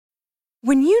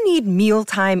When you need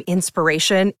mealtime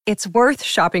inspiration, it's worth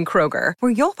shopping Kroger,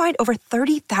 where you'll find over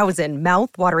 30,000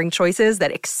 mouth-watering choices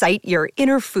that excite your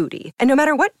inner foodie. And no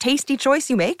matter what tasty choice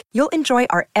you make, you'll enjoy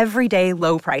our everyday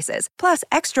low prices, plus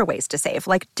extra ways to save,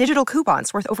 like digital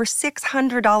coupons worth over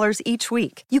 $600 each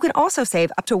week. You can also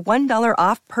save up to $1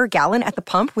 off per gallon at the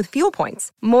pump with fuel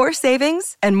points. More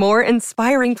savings and more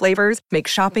inspiring flavors make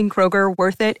shopping Kroger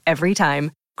worth it every time.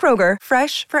 Kroger,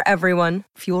 fresh for everyone.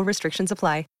 Fuel restrictions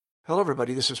apply. Hello,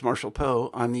 everybody. This is Marshall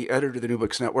Poe. I'm the editor of the New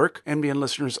Books Network. MBN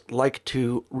listeners like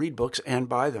to read books and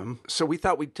buy them. So we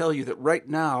thought we'd tell you that right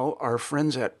now, our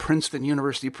friends at Princeton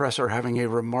University Press are having a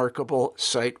remarkable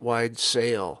site-wide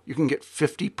sale. You can get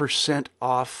 50%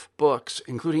 off books,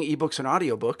 including ebooks and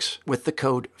audiobooks, with the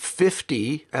code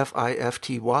 50,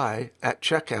 F-I-F-T-Y, at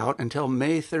checkout until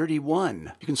May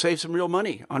 31. You can save some real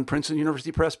money on Princeton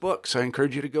University Press books. I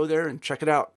encourage you to go there and check it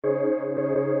out.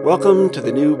 Welcome to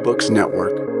the New Books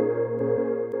Network.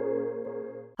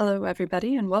 Hello,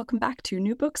 everybody, and welcome back to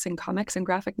New Books in Comics and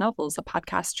Graphic Novels, a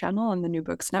podcast channel on the New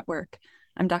Books Network.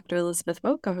 I'm Dr. Elizabeth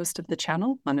Vogt, a host of the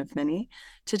channel, one of many.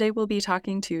 Today we'll be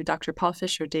talking to Dr. Paul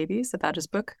Fisher Davies about his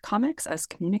book, Comics as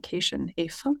Communication, A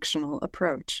Functional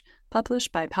Approach,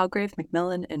 published by Palgrave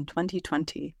MacMillan in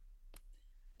 2020.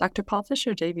 Dr. Paul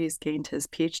Fisher Davies gained his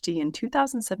PhD in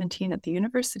 2017 at the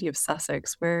University of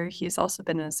Sussex, where he's also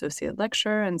been an associate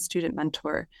lecturer and student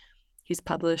mentor. He's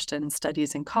published in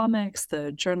Studies in Comics,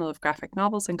 the Journal of Graphic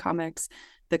Novels and Comics,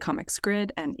 the Comics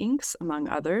Grid, and Inks, among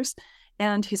others.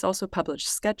 And he's also published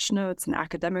sketch notes and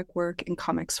academic work in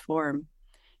comics form.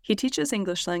 He teaches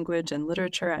English language and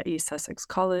literature at East Sussex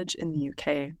College in the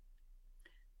UK.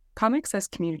 Comics as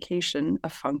Communication, a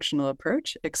Functional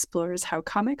Approach, explores how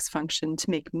comics function to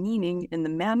make meaning in the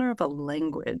manner of a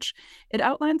language. It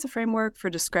outlines a framework for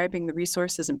describing the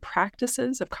resources and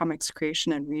practices of comics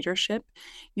creation and readership,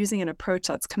 using an approach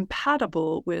that's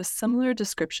compatible with similar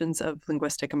descriptions of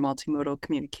linguistic and multimodal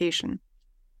communication.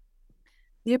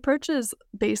 The approach is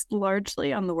based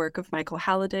largely on the work of Michael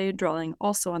Halliday, drawing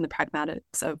also on the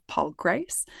pragmatics of Paul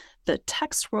Grice, the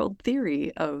text world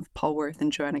theory of Paul Worth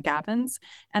and Joanna Gavins,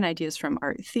 and ideas from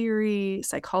art theory,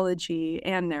 psychology,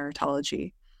 and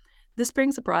narratology. This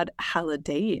brings a broad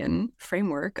Hallidayan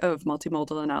framework of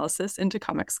multimodal analysis into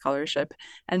comic scholarship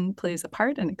and plays a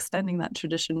part in extending that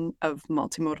tradition of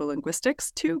multimodal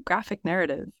linguistics to graphic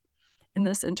narrative. In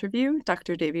this interview,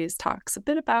 Dr. Davies talks a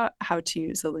bit about how to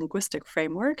use a linguistic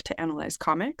framework to analyze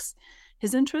comics,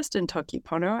 his interest in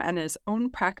tokipono, and his own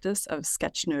practice of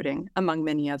sketchnoting, among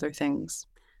many other things.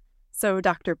 So,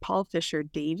 Dr. Paul Fisher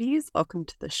Davies, welcome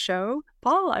to the show.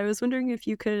 Paul, I was wondering if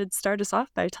you could start us off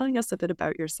by telling us a bit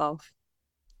about yourself.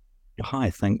 Hi,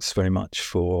 thanks very much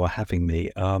for having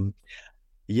me.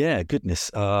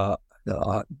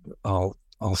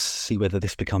 I'll see whether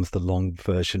this becomes the long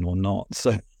version or not.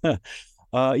 So,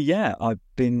 I've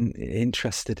been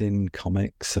interested in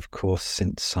comics, of course,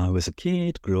 since I was a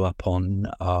kid. Grew up on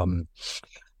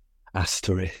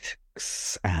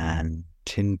Asterix and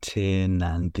Tintin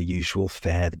and the usual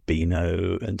fare, the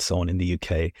Beano, and so on in the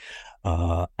UK.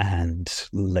 And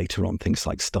later on, things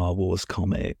like Star Wars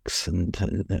comics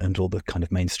and all the kind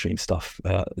of mainstream stuff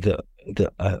that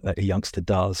a youngster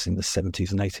does in the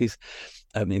 70s and 80s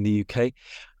in the UK.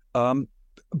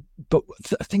 But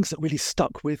things that really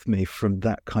stuck with me from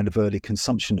that kind of early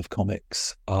consumption of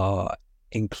comics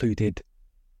included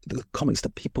the comics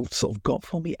that people sort of got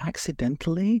for me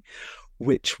accidentally,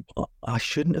 which I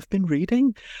shouldn't have been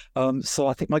reading. So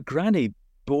I think my granny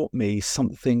bought me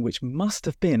something which must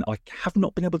have been, I have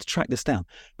not been able to track this down,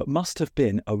 but must have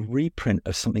been a reprint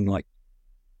of something like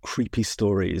Creepy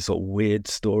Stories or Weird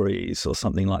Stories or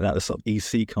something like that, the sort of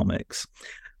EC comics.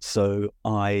 So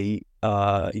I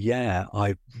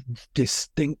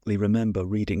distinctly remember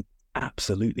reading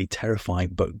absolutely terrifying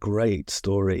but great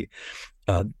story.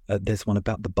 There's one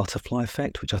about the butterfly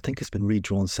effect, which I think has been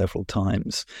redrawn several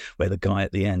times, where the guy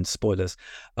at the end, spoilers,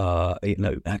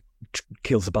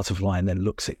 kills a butterfly and then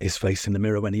looks at his face in the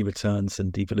mirror when he returns,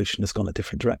 and evolution has gone a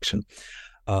different direction.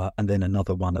 And then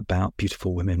another one about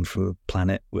beautiful women from a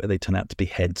planet where they turn out to be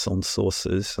heads on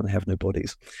saucers and they have no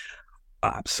bodies.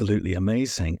 Absolutely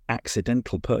amazing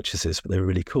accidental purchases, but they were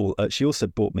really cool. She also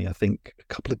bought me, I think, a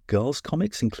couple of girls'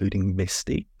 comics, including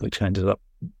Misty, which I ended up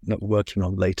working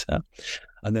on later.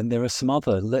 And then there are some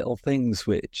other little things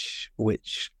which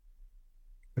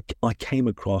I came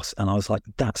across and I was like,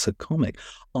 that's a comic.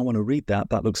 I want to read that.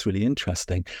 That looks really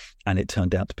interesting. And it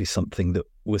turned out to be something that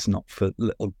was not for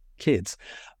little kids.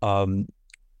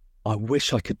 I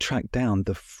wish I could track down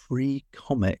the free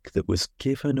comic that was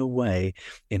given away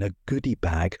in a goodie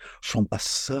bag from a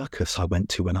circus I went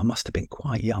to when I must have been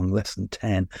quite young, less than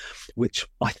 10, which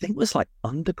I think was like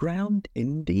underground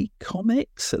indie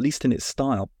comics, at least in its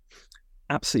style.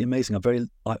 Absolutely amazing.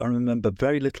 I remember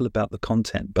very little about the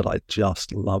content, but I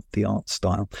just loved the art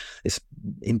style. It's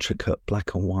intricate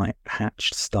black and white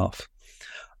hatched stuff,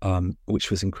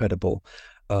 which was incredible.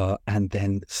 And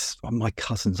then my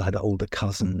cousins, I had older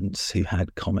cousins who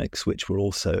had comics, which were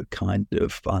also kind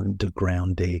of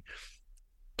undergroundy.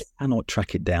 Cannot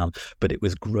track it down, but it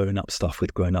was grown-up stuff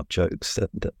with grown-up jokes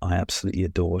that I absolutely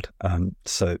adored.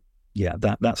 So yeah,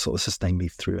 that sort of sustained me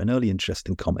through an early interest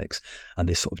in comics and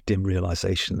this sort of dim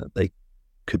realization that they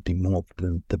could be more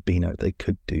than the Beano. They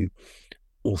could do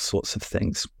all sorts of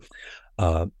things.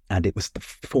 And it was the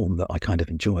form that I kind of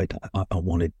enjoyed. I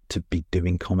wanted to be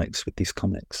doing comics with these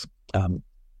comics.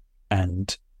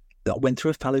 And I went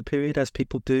through a fallow period, as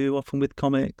people do often with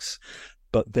comics.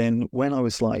 But then when I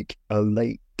was like a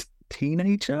late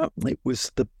teenager, it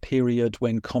was the period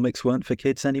when comics weren't for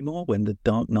kids anymore, when The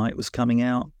Dark Knight was coming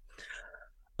out.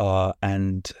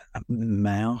 And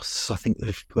Mouse, I think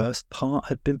the first part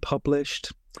had been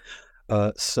published.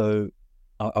 So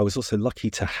I was also lucky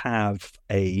to have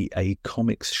a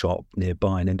comics shop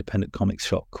nearby, an independent comics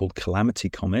shop called Calamity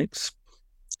Comics.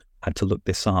 I had to look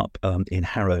this up, in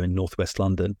Harrow in northwest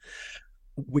London,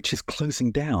 which is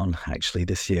closing down actually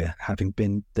this year, having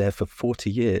been there for 40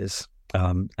 years.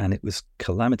 And it was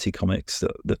Calamity Comics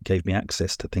that gave me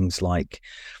access to things like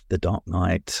The Dark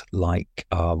Knight, like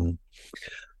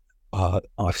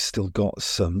I've still got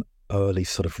some early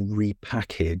sort of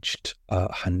repackaged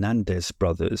Hernandez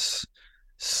Brothers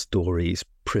stories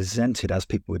presented, as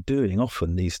people were doing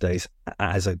often these days,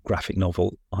 as a graphic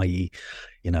novel, i.e.,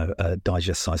 a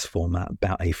digest size format,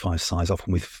 about A5 size,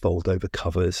 often with fold over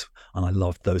covers. And I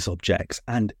loved those objects.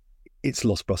 And it's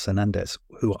Los Bros Hernandez,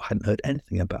 who I hadn't heard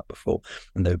anything about before,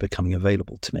 and they were becoming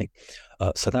available to me.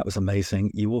 So that was amazing.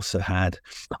 You also had,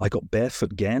 I got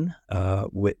Barefoot Gen,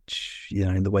 which,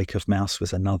 in the wake of Mouse,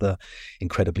 was another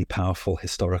incredibly powerful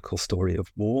historical story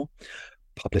of war,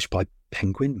 published by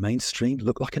Penguin, mainstream,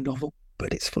 looked like a novel,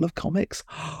 but it's full of comics.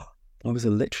 I was a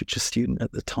literature student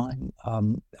at the time,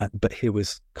 but here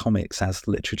was comics as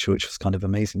literature, which was kind of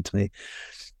amazing to me.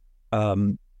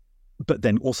 But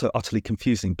then also utterly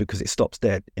confusing because it stops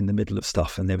dead in the middle of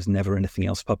stuff and there was never anything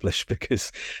else published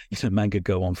because, manga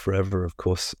go on forever, of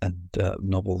course, and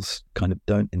novels kind of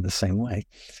don't in the same way.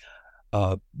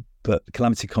 But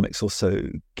Calamity Comics also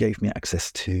gave me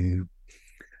access to,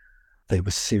 they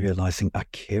were serializing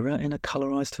Akira in a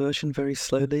colorized version very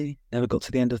slowly. Never got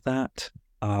to the end of that.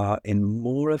 In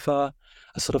more of a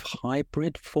sort of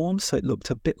hybrid form. So it looked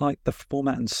a bit like the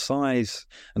format and size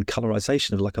and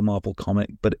colorization of like a Marvel comic,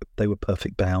 but they were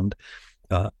perfect bound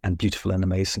and beautiful and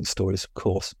amazing stories, of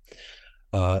course.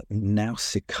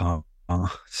 Nausicaa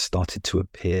started to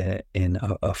appear in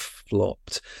a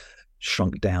flopped,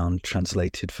 shrunk down,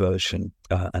 translated version.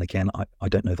 And again, I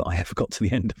don't know that I ever got to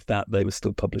the end of that. They were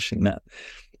still publishing that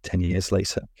 10 years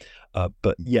later.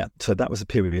 But yeah, so that was a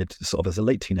period sort of as a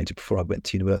late teenager before I went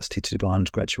to university to do my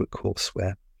undergraduate course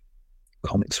where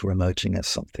comics were emerging as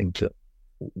something that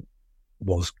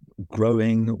was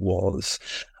growing, was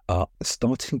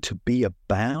starting to be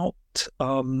about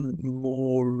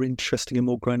more interesting and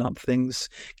more grown-up things.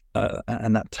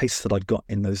 And that taste that I'd got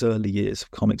in those early years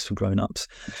of comics for grown-ups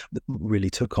really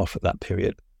took off at that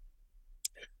period.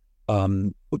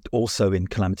 Also in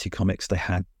Calamity Comics, they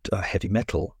had heavy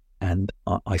metal. And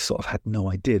I sort of had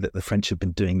no idea that the French had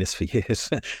been doing this for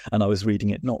years. And I was reading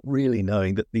it, not really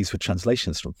knowing that these were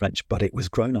translations from French, but it was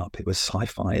grown up. It was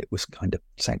sci-fi. It was kind of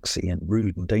sexy and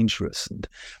rude and dangerous and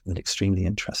extremely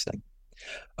interesting.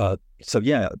 So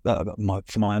yeah,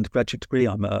 for my undergraduate degree,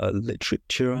 I'm a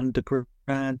literature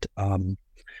undergrad.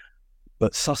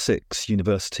 But Sussex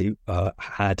University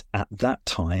had at that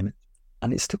time,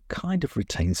 and it still kind of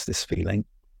retains this feeling,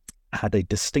 had a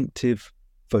distinctive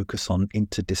focus on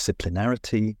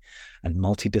interdisciplinarity and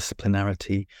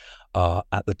multidisciplinarity.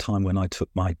 At the time when I took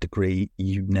my degree,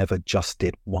 you never just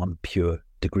did one pure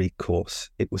degree course.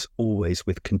 It was always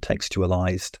with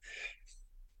contextualized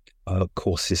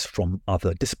courses from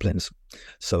other disciplines.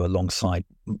 So alongside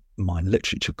my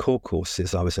literature core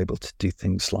courses, I was able to do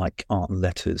things like art and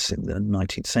letters in the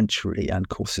 19th century and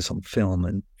courses on film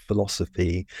and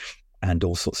philosophy and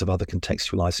all sorts of other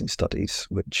contextualizing studies,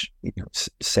 which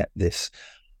set this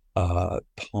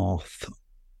path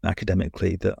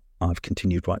academically that I've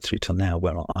continued right through till now,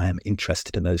 where I am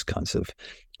interested in those kinds of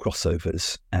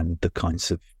crossovers and the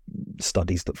kinds of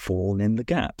studies that fall in the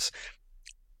gaps.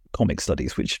 comic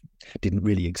studies, which didn't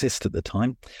really exist at the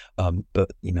time,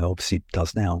 but obviously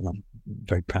does now. I'm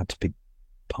very proud to be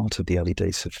part of the early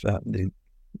days of the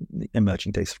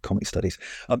emerging days of comic studies.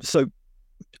 So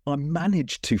I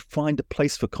managed to find a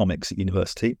place for comics at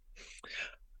university.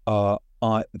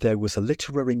 There was a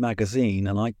literary magazine,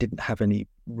 and I didn't have any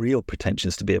real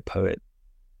pretensions to be a poet.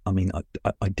 I mean,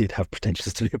 I did have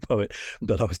pretensions to be a poet,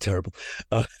 but I was terrible.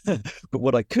 But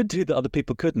what I could do that other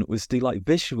people couldn't was do like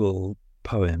visual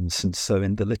poems. And so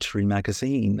in the literary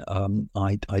magazine,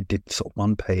 I did sort of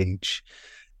one-page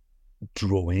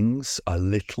drawings, a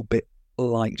little bit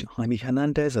like Jaime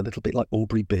Hernandez, a little bit like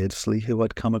Aubrey Beardsley, who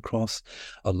I'd come across,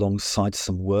 alongside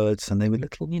some words. And they were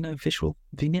little, visual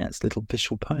vignettes, little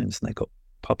visual poems. And they got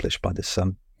published by this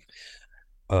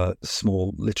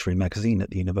small literary magazine at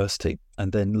the university.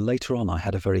 And then later on, I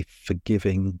had a very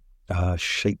forgiving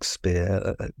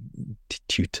Shakespeare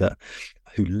tutor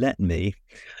who let me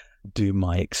do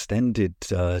my extended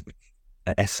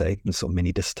essay, a sort of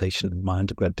mini dissertation in my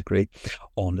undergrad degree,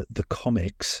 on the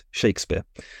comics Shakespeare,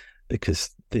 because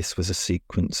this was a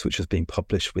sequence which was being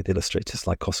published with illustrators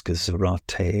like Oscar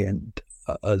Zarate and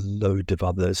a load of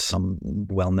others, some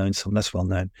well-known, some less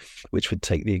well-known, which would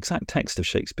take the exact text of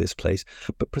Shakespeare's plays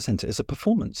but present it as a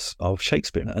performance of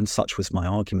Shakespeare. And such was my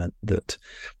argument, that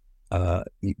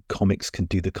comics can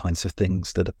do the kinds of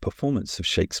things that a performance of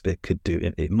Shakespeare could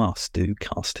do. It must do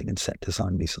casting and set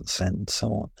design, mise en scène, and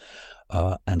so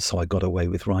on. And so I got away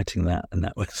with writing that, and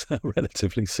that was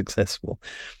relatively successful.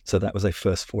 So that was a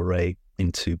first foray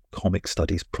into comic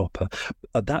studies proper.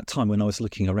 At that time, when I was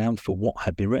looking around for what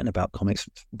had been written about comics,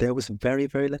 there was very,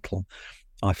 very little.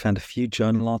 I found a few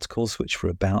journal articles which were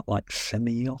about like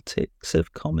semiotics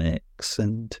of comics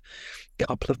and a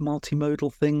couple of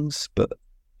multimodal things, but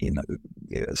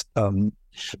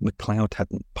MacLeod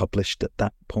hadn't published at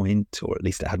that point, or at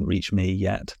least it hadn't reached me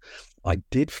yet. I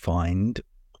did find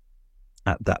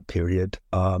at that period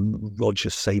Roger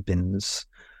Sabin's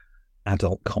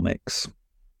adult comics,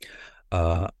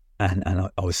 and I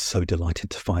was so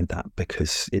delighted to find that,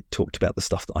 because it talked about the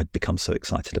stuff that I'd become so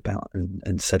excited about,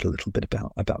 and said a little bit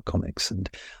about comics, and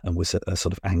was a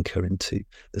sort of anchor into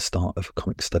the start of a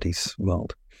comic studies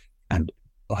world. And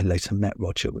I later met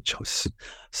Roger, which I was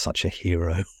such a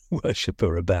hero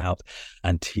worshipper about,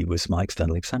 and he was my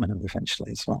external examiner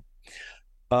eventually as well.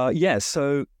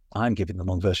 So I'm giving the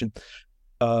long version.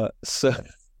 So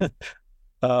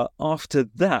after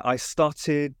that, I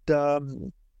started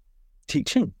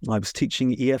teaching. I was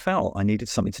teaching EFL. I needed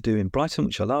something to do in Brighton,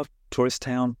 which I loved, tourist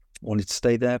town, wanted to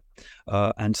stay there.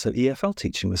 And so EFL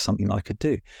teaching was something I could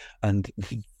do. And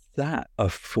that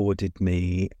afforded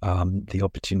me the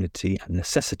opportunity and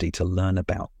necessity to learn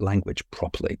about language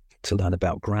properly, to learn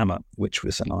about grammar, which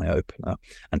was an eye-opener,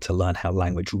 and to learn how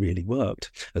language really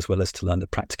worked, as well as to learn the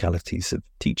practicalities of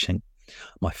teaching.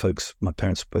 My parents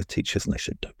were both teachers, and they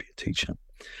said, don't be a teacher.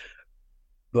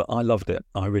 But I loved it.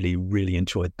 I really, really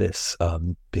enjoyed this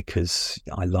because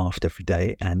I laughed every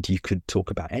day, and you could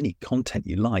talk about any content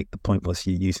you like. The point was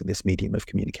you're using this medium of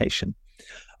communication.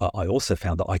 I also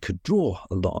found that I could draw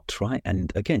a lot, right?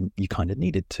 And again, you kind of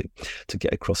needed to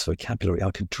get across vocabulary.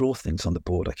 I could draw things on the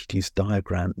board. I could use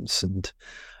diagrams, and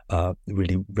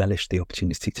really relished the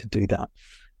opportunity to do that.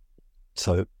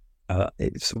 So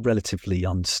it's a relatively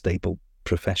unstable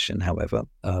profession, however.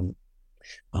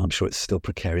 I'm sure it's still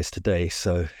precarious today.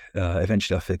 So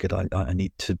eventually I figured I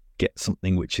need to get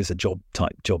something which is a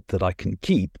type job that I can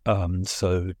keep.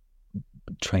 So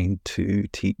trained to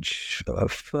teach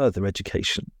further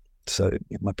education. So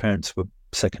my parents were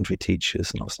secondary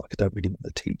teachers, and I was like, I don't really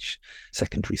want to teach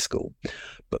secondary school.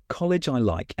 But college I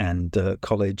like, and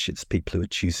college, it's people who are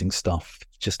choosing stuff,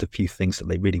 just a few things that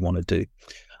they really want to do.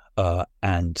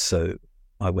 And so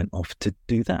I went off to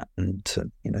do that, and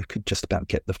could just about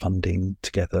get the funding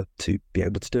together to be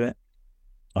able to do it,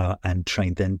 and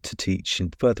trained then to teach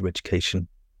in further education.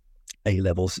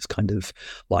 A-levels is kind of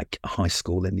like high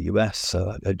school in the US,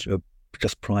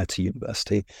 just prior to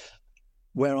university,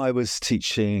 where I was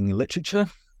teaching literature,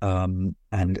 and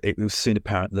it was soon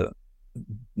apparent that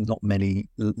not many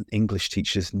English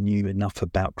teachers knew enough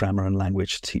about grammar and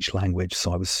language to teach language,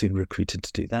 so I was soon recruited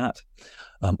to do that.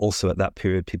 Also at that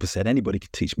period, people said anybody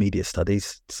could teach media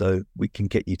studies, so we can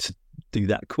get you to do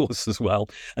that course as well.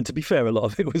 And to be fair, a lot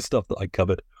of it was stuff that I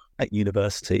covered at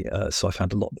university, so I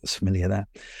found a lot that was familiar there.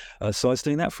 So I was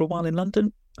doing that for a while in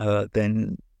London,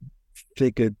 then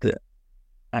figured that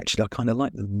actually I kind of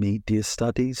like the media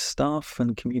studies stuff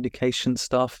and communication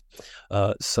stuff.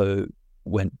 So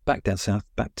went back down south,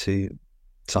 back to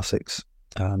Sussex,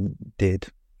 did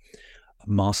a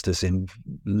master's in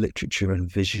literature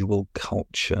and visual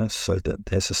culture, so that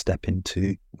there's a step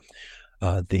into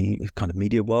the kind of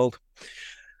media world.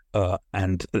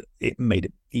 And it made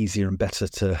it easier and better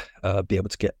to be able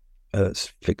to get a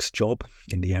fixed job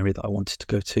in the area that I wanted to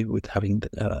go to with having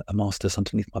a master's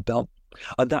underneath my belt.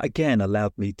 And that, again,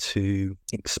 allowed me to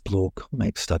explore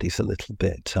comic studies a little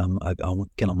bit.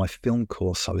 Again, on my film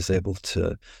course, I was able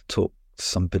to talk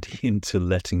somebody into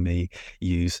letting me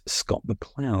use Scott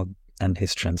McCloud and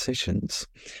his transitions,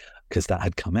 because that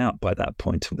had come out by that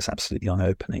point. It was absolutely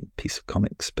eye-opening piece of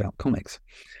comics about comics,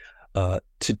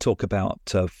 to talk about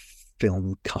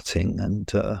film cutting and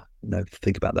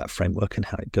think about that framework and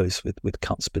how it goes with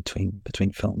cuts between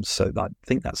films. So I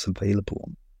think that's available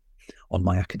on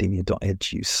my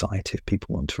academia.edu site if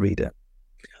people want to read it.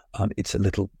 It's a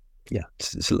little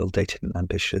dated and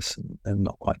ambitious and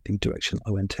not quite the direction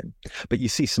I went in. But you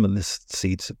see some of the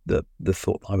seeds of the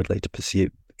thought I would later pursue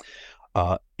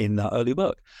in that early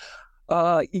work.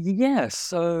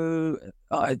 So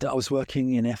I was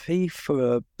working in FE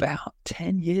for about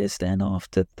 10 years then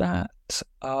after that,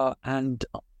 and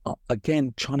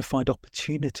again, trying to find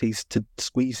opportunities to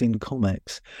squeeze in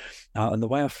comics. And the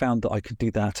way I found that I could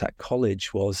do that at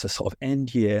college was a sort of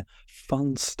end-year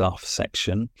fun stuff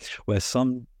section where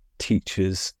some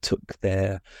teachers took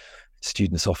their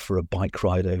students off for a bike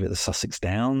ride over the Sussex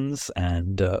Downs,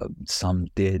 and some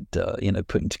did,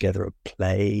 putting together a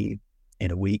play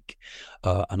in a week.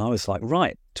 And I was like,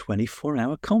 right,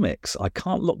 24-hour comics. I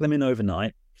can't lock them in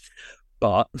overnight,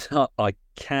 but I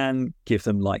can give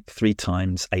them like 3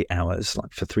 times 8 hours,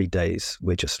 like for 3 days.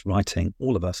 We're just writing,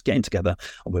 all of us getting together,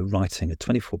 and we're writing a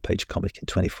 24-page comic in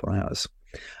 24 hours.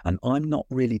 And I'm not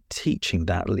really teaching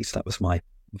that, at least that was my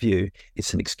view.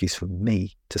 It's an excuse for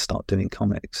me to start doing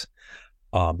comics.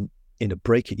 In a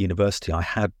break at university, I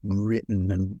had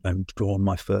written and drawn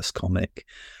my first comic,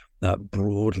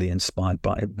 broadly inspired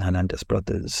by Hernandez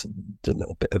Brothers, a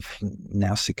little bit of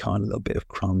Nausicaa, a little bit of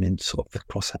Crumb in sort of the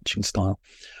cross-hatching style,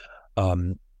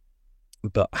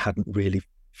 but hadn't really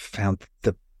found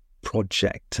the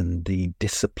project and the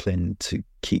discipline to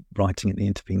keep writing in the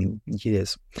intervening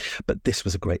years. But this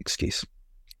was a great excuse,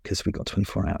 because we got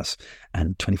 24 hours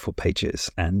and 24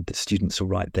 pages, and the students are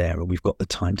right there, and we've got the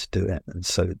time to do it. And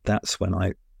so that's when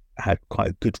I had quite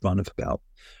a good run of about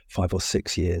 5 or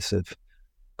 6 years of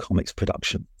comics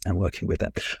production and working with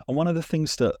it. And one of the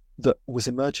things that was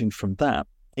emerging from that,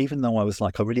 even though I was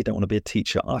like, I really don't want to be a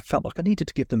teacher, I felt like I needed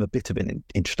to give them a bit of an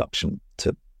introduction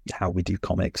to how we do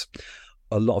comics.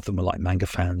 A lot of them were like manga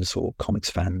fans or comics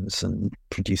fans and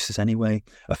producers anyway.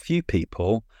 A few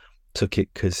people took it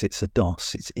because it's a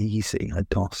DOS, it's easy. A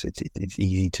DOS, it's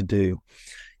easy to do.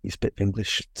 Use a bit of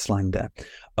English slang there.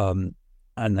 And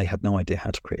they had no idea how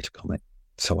to create a comic.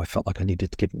 So I felt like I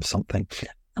needed to give them something.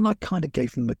 And I kind of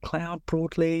gave them MacLeod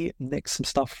broadly, nicked some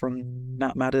stuff from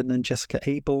Matt Madden and Jessica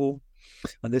Abel,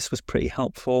 and this was pretty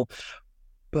helpful.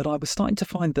 But I was starting to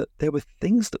find that there were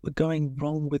things that were going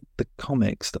wrong with the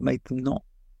comics that made them not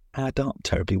add up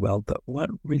terribly well, that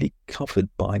weren't really covered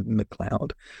by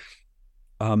MacLeod.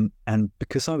 And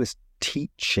because I was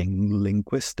teaching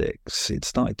linguistics, it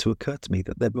started to occur to me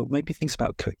that there were maybe things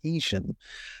about cohesion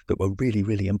that were really,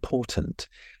 really important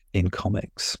in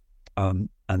comics.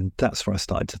 And that's where I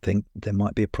started to think there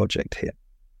might be a project here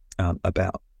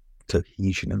about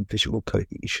cohesion and visual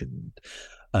cohesion.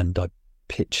 And I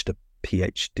pitched a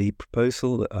PhD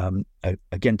proposal,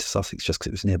 again to Sussex, just because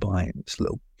it was nearby. It was a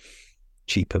little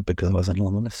cheaper because I was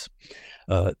anonymous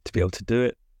to be able to do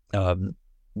it,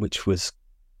 which was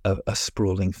a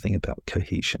sprawling thing about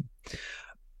cohesion.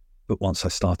 But once I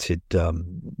started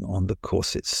on the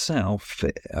course itself,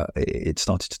 it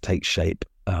started to take shape.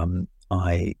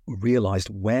 I realized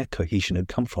where cohesion had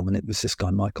come from, and it was this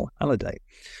guy Michael Halliday.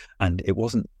 And it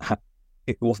wasn't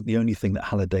the only thing that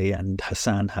Halliday and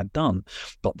Hassan had done,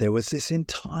 but there was this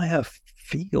entire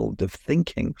field of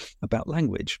thinking about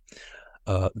language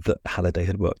that Halliday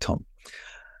had worked on.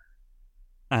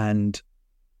 And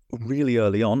really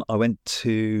early on, I went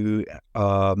to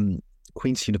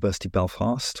Queen's University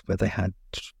Belfast, where they had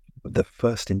the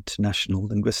first international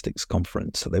linguistics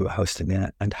conference that they were hosting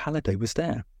there, and Halliday was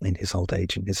there in his old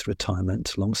age, in his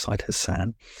retirement, alongside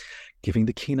Hassan, giving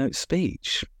the keynote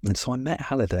speech. And so I met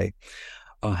Halliday,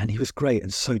 and he was great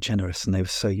and so generous, and they were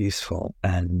so useful,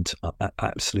 and I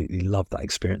absolutely loved that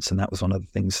experience. And that was one of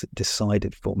the things that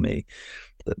decided for me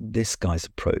that this guy's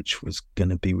approach was going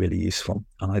to be really useful.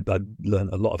 And I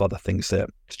learned a lot of other things there.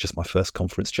 It's just my first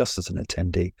conference, just as an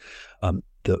attendee,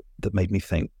 that made me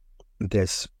think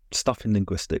there's stuff in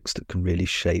linguistics that can really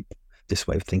shape this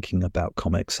way of thinking about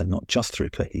comics, and not just through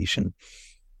cohesion,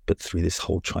 but through this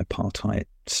whole tripartite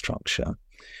structure.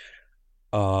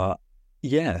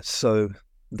 So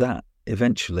that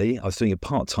eventually, I was doing it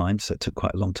part-time, so it took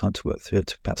quite a long time to work through. It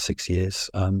took about 6 years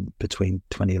between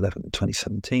 2011 and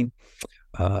 2017.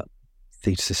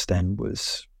 Thesis then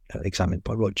was examined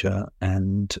by Roger,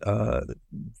 and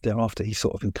thereafter he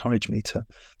sort of encouraged me to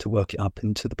work it up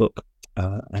into the book.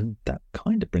 And that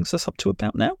kind of brings us up to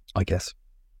about now, I guess.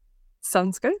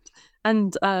 Sounds good.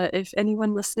 And if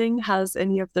anyone listening has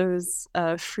any of those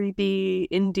freebie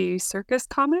indie circus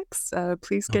comics,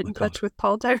 please get in touch with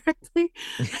Paul directly.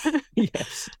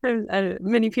 Yes.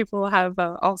 Many people have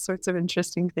all sorts of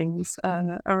interesting things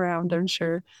around. I'm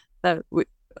sure that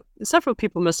several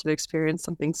people must have experienced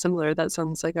something similar. That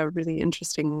sounds like a really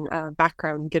interesting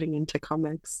background getting into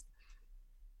comics.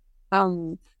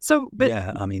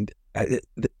 Yeah, I mean,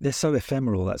 they're so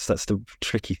ephemeral. That's the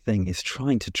tricky thing, is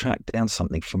trying to track down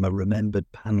something from a remembered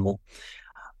panel.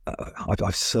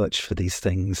 I've searched for these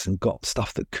things and got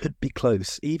stuff that could be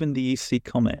close. Even the EC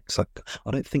comics, I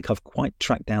don't think I've quite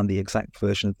tracked down the exact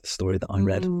version of the story that I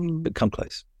read, but come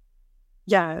close.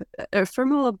 Yeah,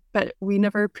 ephemeral, but we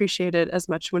never appreciate it as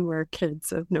much when we're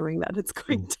kids, of knowing that it's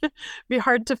going to be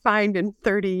hard to find in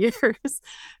 30 years.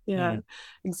 Yeah,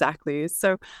 exactly.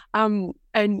 So, and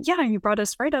yeah, you brought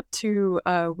us right up to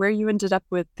where you ended up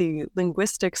with the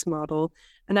linguistics model.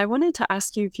 And I wanted to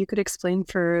ask you if you could explain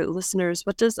for listeners,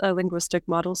 what does a linguistic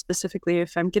model specifically,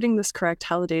 if I'm getting this correct,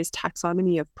 Halliday's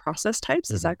taxonomy of process types,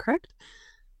 is that correct?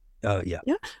 Yeah.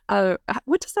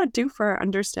 What does that do for our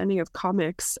understanding of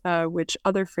comics, which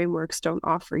other frameworks don't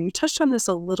offer? You touched on this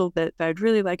a little bit, but I'd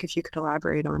really like if you could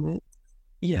elaborate on it.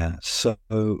 Yeah. So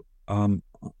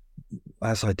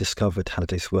as I discovered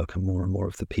Halliday's work and more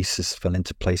of the pieces fell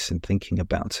into place in thinking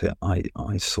about it,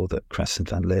 I saw that Kress and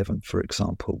Van Leeuwen, for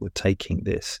example, were taking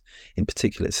this, in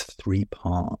particular, its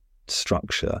three-part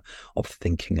structure of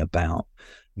thinking about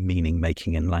meaning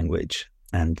making in language.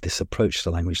 And this approach to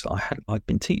language that I'd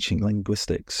been teaching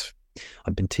linguistics.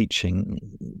 I'd been teaching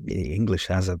English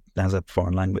as a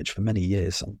foreign language for many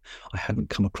years. And I hadn't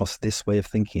come across this way of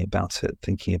thinking about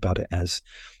it as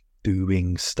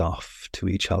doing stuff to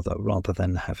each other rather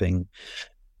than having,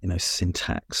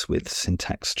 syntax with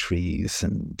syntax trees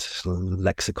and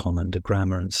lexicon and a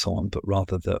grammar and so on, but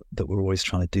rather that we're always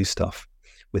trying to do stuff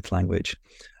with language.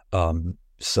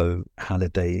 So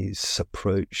Halliday's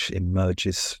approach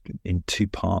emerges in two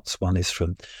parts. One is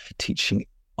from teaching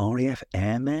RAF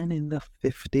airmen in the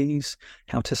 50s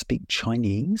how to speak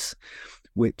Chinese,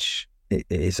 which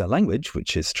is a language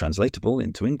which is translatable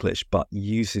into English, but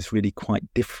uses really quite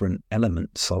different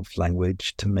elements of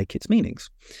language to make its meanings.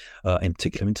 In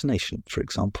particular, intonation, for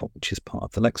example, which is part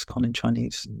of the lexicon in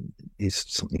Chinese, is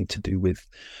something to do with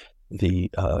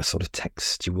the sort of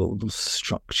textual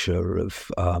structure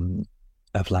of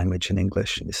language in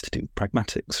English, and is to do with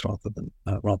pragmatics rather than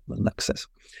lexis.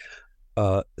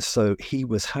 So he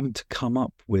was having to come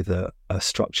up with a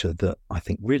structure that I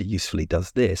think really usefully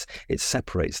does this. It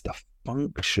separates the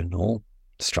functional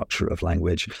structure of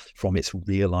language from its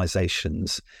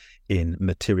realizations in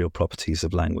material properties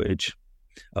of language,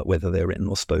 whether they're written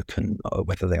or spoken,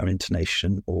 whether they are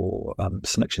intonation or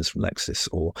selections from lexis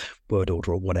or word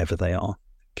order or whatever they are.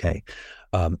 Okay.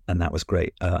 And that was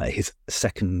great. His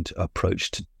second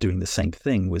approach to doing the same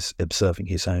thing was observing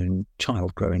his own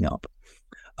child growing up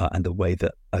and the way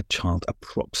that a child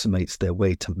approximates their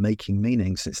way to making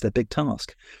meanings. It's their big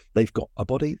task. They've got a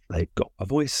body, they've got a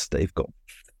voice, they've got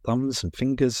thumbs and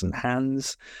fingers and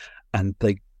hands, and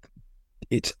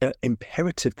it's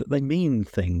imperative that they mean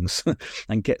things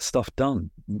and get stuff done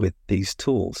with these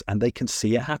tools, and they can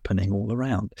see it happening all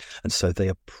around. And so they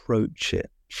approach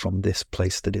it from this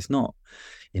place that is not,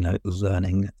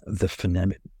 learning the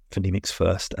phonemics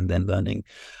first and then learning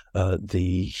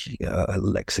the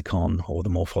lexicon or the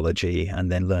morphology and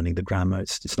then learning the grammar.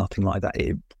 It's nothing like that.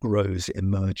 It grows, it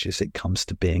emerges, it comes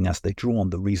to being as they draw on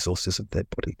the resources of their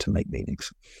body to make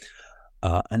meanings.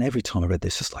 And every time I read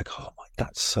this, it's like, oh my,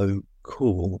 that's so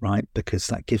cool, right? Because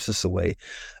that gives us a way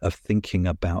of thinking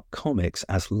about comics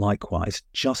as likewise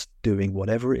just doing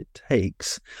whatever it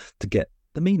takes to get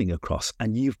the meaning across.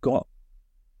 And you've got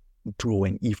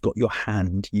drawing, you've got your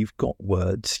hand, you've got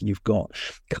words, you've got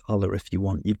color if you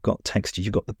want, you've got texture,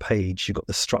 you've got the page, you've got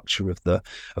the structure of the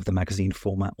magazine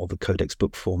format or the codex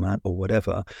book format or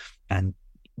whatever. And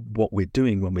what we're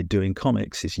doing when we're doing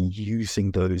comics is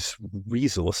using those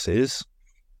resources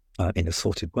in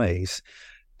assorted ways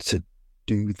to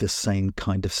do the same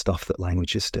kind of stuff that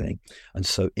language is doing. And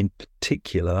so in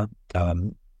particular,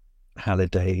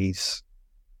 Halliday's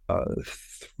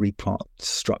three-part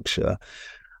structure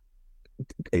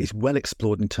is well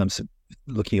explored in terms of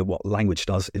looking at what language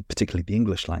does, particularly the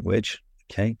English language.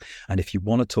 Okay. And if you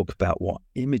want to talk about what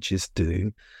images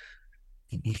do,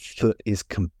 that is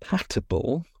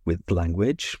compatible with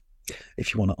language,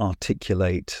 if you want to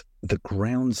articulate the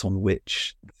grounds on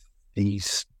which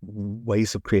these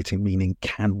ways of creating meaning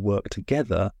can work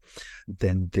together,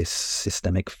 then this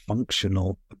systemic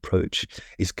functional approach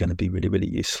is going to be really, really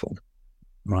useful.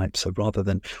 Right. So rather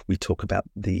than we talk about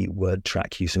the word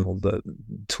track using all the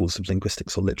tools of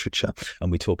linguistics or literature,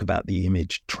 and we talk about the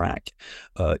image track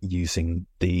using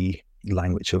the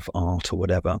language of art or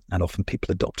whatever, and often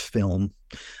people adopt film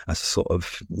as a sort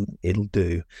of it'll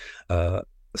do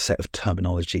set of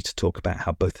terminology to talk about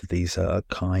how both of these are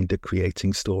kind of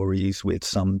creating stories with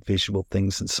some visual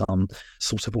things and some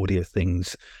sort of audio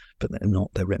things, but they're not,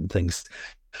 they're written things.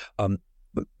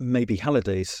 But maybe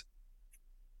Halliday's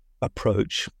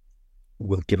approach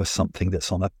will give us something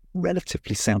that's on a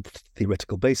relatively sound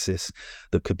theoretical basis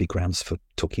that could be grounds for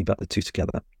talking about the two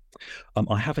together.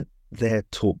 I haven't there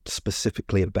talked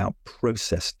specifically about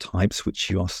process types, which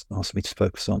you asked me to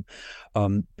focus on.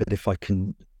 But if I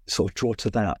can sort of draw to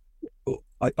that,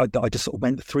 I just sort of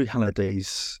went through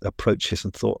Halliday's approaches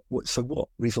and thought, what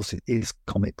resources is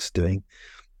comics doing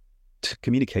to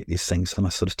communicate these things? And I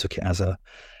sort of took it as an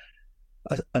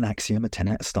axiom, a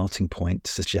tenet, a starting point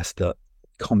to suggest that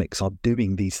comics are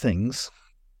doing these things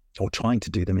or trying to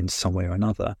do them in some way or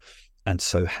another. And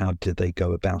so how did they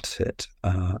go about it?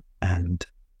 And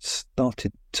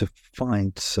started to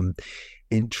find some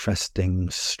interesting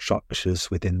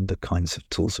structures within the kinds of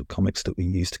tools of comics that we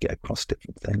use to get across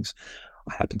different things.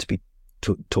 I happened to be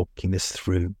talking this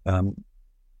through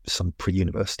some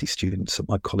pre-university students at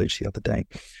my college the other day.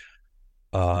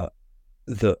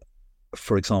 That,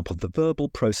 for example, the verbal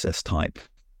process type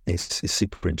is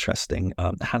super interesting.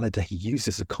 Halliday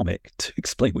uses a comic to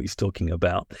explain what he's talking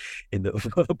about, in that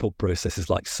verbal processes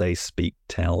like say, speak,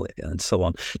 tell, and so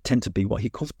on tend to be what he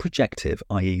calls projective,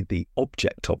 i.e. the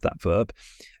object of that verb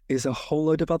is a whole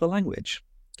load of other language.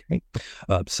 Okay?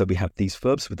 So we have these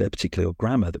verbs with their particular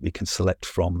grammar that we can select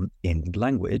from in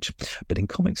language, but in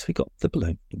comics we got the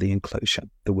balloon, the enclosure,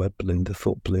 the word balloon, the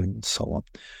thought balloon, and so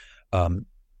on.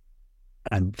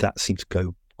 And that seemed to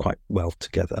go quite well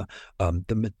together.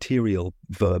 The material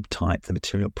verb type, the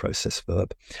material process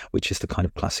verb, which is the kind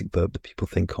of classic verb that people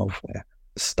think of where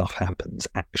stuff happens,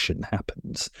 action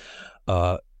happens,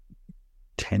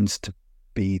 tends to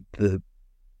be the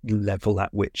level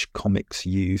at which comics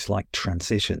use like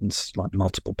transitions, like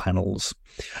multiple panels,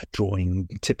 drawing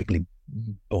typically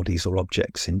bodies or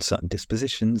objects in certain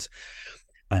dispositions.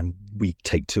 And we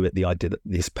take to it the idea that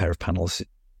this pair of panels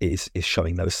is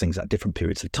showing those things at different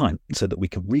periods of time so that we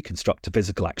can reconstruct a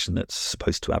physical action that's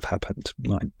supposed to have happened,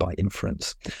 like, by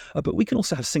inference. But we can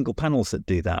also have single panels that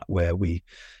do that, where we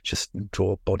just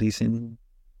draw bodies in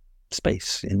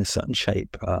space in a certain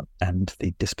shape, and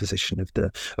the disposition of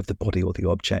the body or the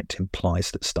object implies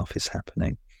that stuff is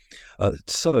happening.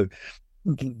 So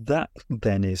that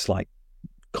then is like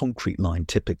concrete line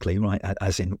typically, right?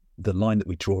 As in the line that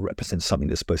we draw represents something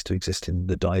that's supposed to exist in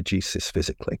the diegesis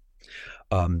physically.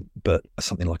 But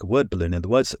something like a word balloon, and the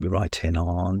words that we write in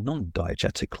are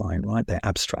non-diegetic line, right? They're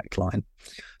abstract line.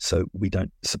 So we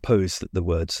don't suppose that the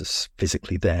words are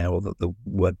physically there or that the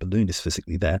word balloon is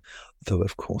physically there, though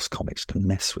of course comics can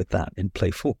mess with that in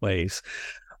playful ways.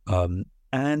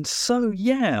 And so,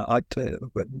 yeah,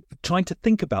 trying to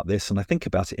think about this, and I think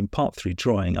about it in part through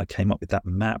drawing, I came up with that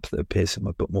map that appears in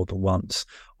my book more than once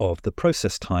of the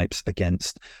process types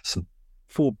against some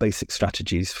 4 basic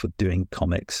strategies for doing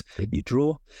comics.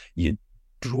 You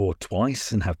draw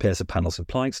twice and have pairs of panels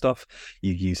implying stuff.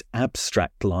 You use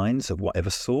abstract lines of whatever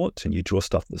sort, and you draw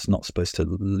stuff that's not supposed to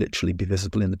literally be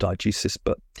visible in the diegesis,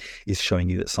 but is showing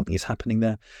you that something is happening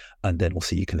there. And then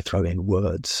also you can throw in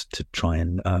words to try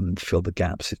and fill the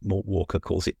gaps. Mort Walker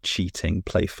calls it cheating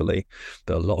playfully.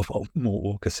 But a lot of what Mort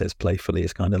Walker says playfully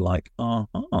is kind of like,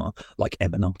 like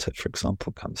Emanata, for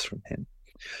example, comes from him.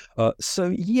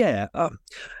 So yeah,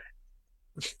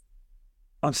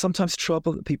 I'm sometimes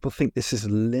troubled that people think this is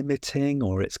limiting,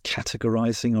 or it's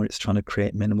categorizing, or it's trying to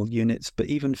create minimal units. But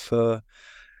even for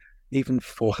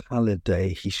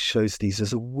Halliday, he shows these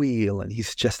as a wheel, and he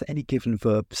suggests that any given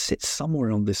verb sits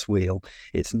somewhere on this wheel.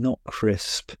 It's not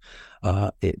crisp.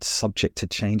 It's subject to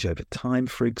change over time,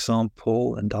 for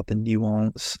example, and other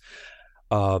nuance.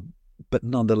 But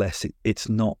nonetheless, it's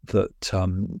not that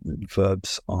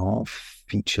verbs are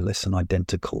featureless and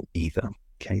identical either.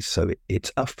 Okay, so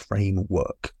it's a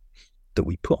framework that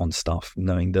we put on stuff,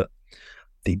 knowing that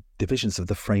the divisions of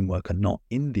the framework are not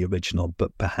in the original,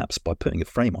 but perhaps by putting a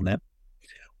frame on it,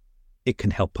 it can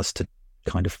help us to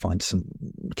kind of find some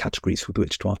categories with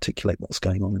which to articulate what's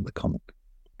going on in the comic.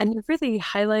 And you're really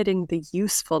highlighting the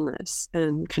usefulness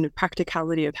and kind of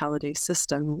practicality of Halliday's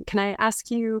system. Can I ask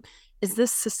you, is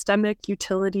this systemic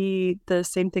utility the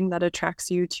same thing that attracts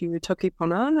you to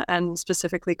Tokipona and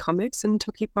specifically comics in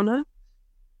Tokipona?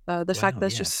 The fact that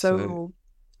it's just so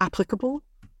applicable?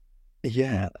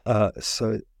 Yeah,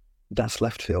 so that's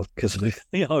left field because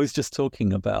I was just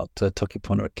talking about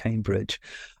Tokipona at Cambridge.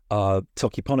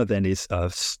 Tokipona then is a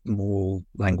small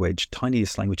language,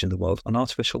 tiniest language in the world, an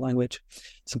artificial language.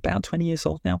 It's about 20 years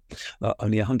old now,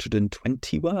 only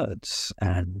 120 words.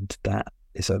 And that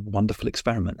is a wonderful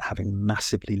experiment, having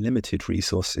massively limited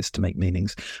resources to make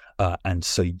meanings. And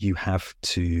so you have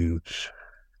to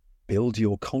build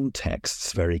your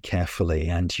contexts very carefully,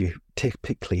 and you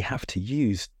typically have to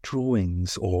use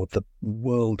drawings or the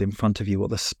world in front of you or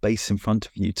the space in front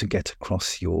of you to get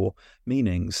across your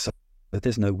meanings. So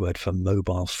there's no word for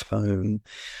mobile phone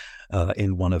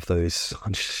in one of those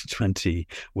 120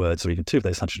 words, or even two of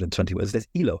those 120 words. There's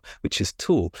ilo, which is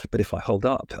tool. But if I hold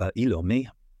up ilo,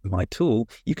 my tool,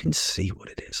 you can see what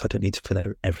it is. I don't need to fill out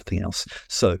everything else.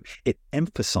 So it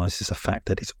emphasizes the fact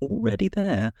that it's already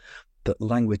there, that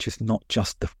language is not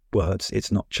just the words,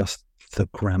 it's not just the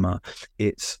grammar,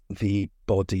 it's the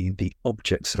body, the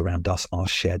objects around us, our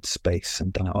shared space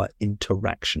and our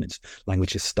interaction. It's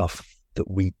language is stuff that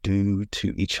we do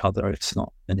to each other. It's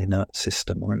not an inert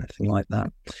system or anything like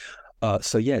that.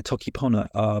 Tokipona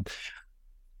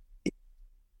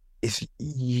is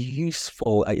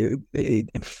useful.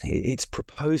 Its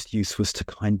proposed use was to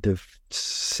kind of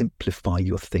simplify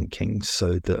your thinking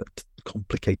so that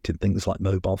complicated things like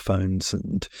mobile phones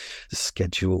and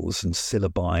schedules and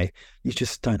syllabi, you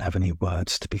just don't have any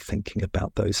words to be thinking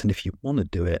about those. And if you want to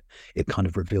do it, it kind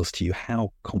of reveals to you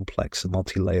how complex and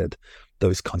multi-layered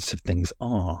those kinds of things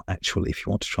are, actually, if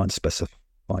you want to try and specify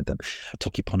them.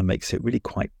 Tokipona makes it really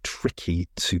quite tricky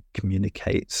to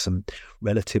communicate some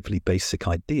relatively basic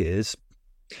ideas,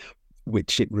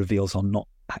 which it reveals are not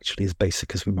actually as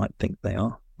basic as we might think they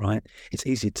are, right? It's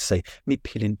easy to say, mi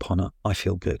pilin pona, I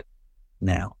feel good.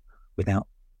 Now, without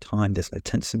time, there's no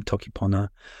tense in Tokipona.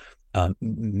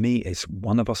 Me is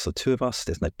one of us or two of us.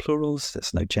 There's no plurals.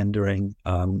 There's no gendering.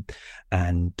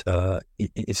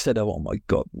 Instead of, oh my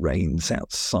God, rain's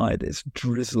outside, it's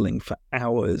drizzling for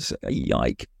hours.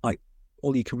 Yike!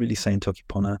 All you can really say in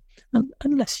Tokipona,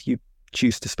 unless you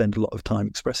choose to spend a lot of time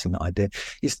expressing that idea,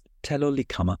 is telo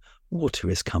likama, water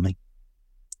is coming.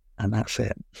 And that's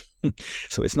it.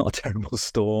 So it's not a terrible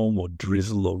storm or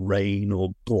drizzle or rain or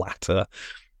blatter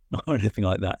or anything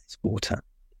like that. It's water.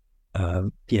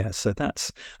 So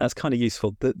that's kind of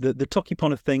useful. The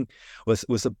Tokipona thing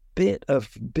was a bit of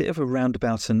a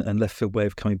roundabout and left field way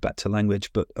of coming back to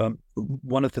language. But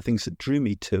one of the things that drew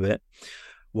me to it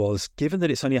was, given that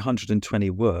it's only 120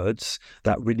 words,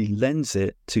 that really lends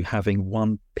it to having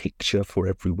one picture for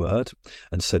every word.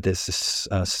 And so there's this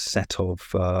set of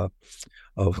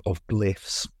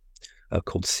glyphs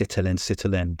called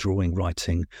sitelen, drawing,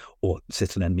 writing, or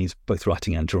sitelen means both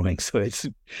writing and drawing. So it's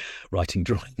writing,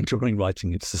 drawing,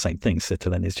 writing. It's the same thing.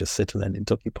 Sitelen is just sitelen in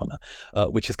Tokipona,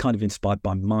 which is kind of inspired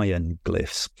by Mayan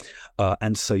glyphs.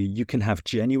 And so you can have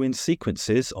genuine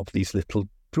sequences of these little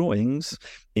drawings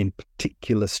in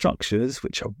particular structures,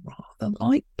 which are rather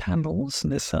like panels,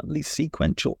 and there's certainly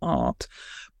sequential art,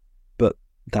 but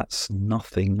that's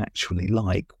nothing actually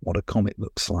like what a comic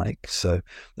looks like. So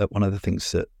one of the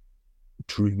things that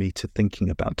drew me to thinking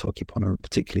about Tokipona, and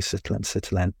particularly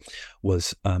sitelen,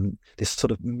 was this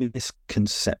sort of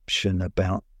misconception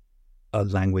about a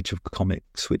language of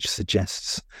comics, which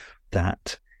suggests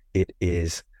that it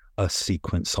is a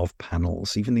sequence of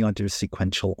panels. Even the idea of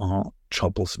sequential art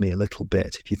troubles me a little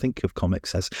bit. If you think of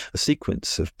comics as a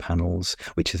sequence of panels,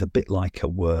 which is a bit like a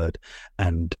word,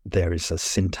 and there is a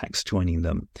syntax joining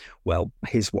them, well,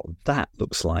 here's what that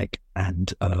looks like.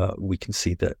 And we can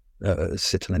see that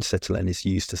sitelen is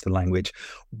used as the language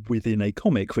within a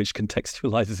comic, which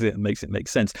contextualizes it and makes it make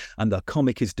sense. And the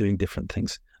comic is doing different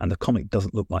things. And the comic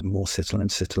doesn't look like more sitelen.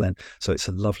 So it's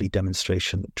a lovely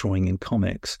demonstration that drawing in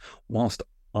comics, whilst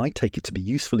I take it to be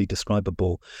usefully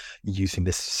describable using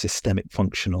this systemic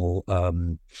functional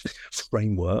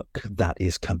framework that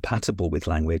is compatible with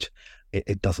language,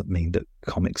 it doesn't mean that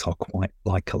comics are quite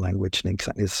like a language in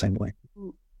exactly the same way.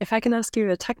 If I can ask you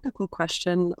a technical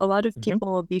question, a lot of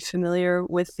people will be familiar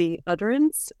with the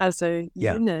utterance as a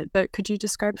unit, but could you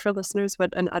describe for listeners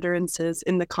what an utterance is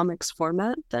in the comics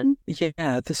format then?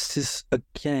 Yeah, this is,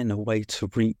 again, a way to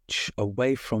reach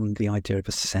away from the idea of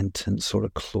a sentence or a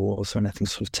clause or anything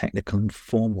sort of technical and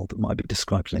formal that might be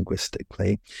described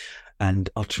linguistically, And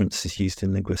utterance is used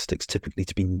in linguistics typically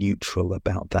to be neutral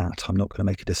about that. I'm not going to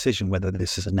make a decision whether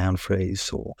this is a noun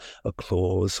phrase or a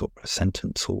clause or a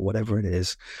sentence or whatever it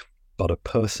is, but a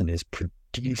person is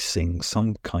producing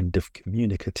some kind of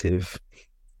communicative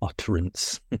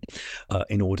utterance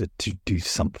in order to do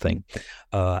something.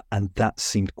 And that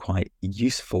seemed quite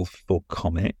useful for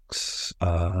comics,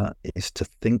 is to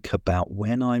think about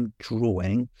when I'm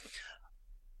drawing.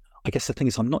 I guess the thing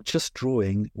is, I'm not just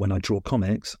drawing when I draw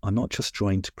comics. I'm not just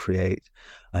drawing to create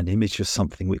an image of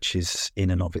something which is in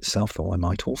and of itself, though I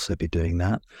might also be doing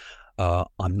that.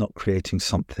 I'm not creating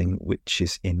something which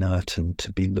is inert and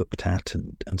to be looked at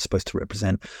and supposed to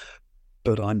represent,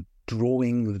 but I'm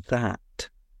drawing that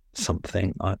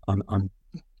something. I'm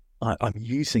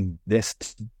using this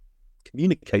to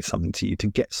communicate something to you, to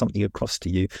get something across to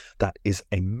you that is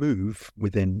a move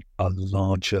within a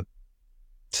larger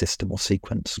system or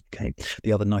sequence. Okay.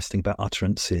 The other nice thing about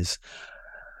utterance is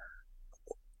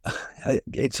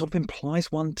it sort of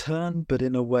implies one turn, but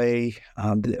in a way,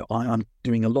 I'm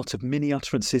doing a lot of mini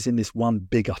utterances in this one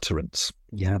big utterance.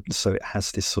 Yeah, so it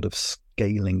has this sort of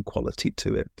scaling quality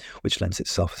to it, which lends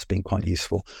itself as being quite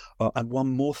useful. And one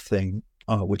more thing,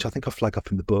 which I think I flag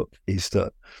up in the book, is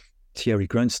that Thierry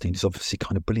Gronstein is obviously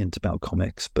kind of brilliant about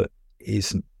comics, but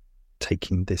isn't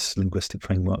taking this linguistic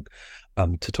framework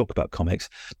to talk about comics,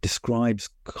 describes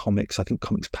comics, I think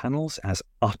comics panels, as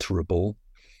utterable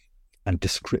and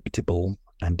descriptible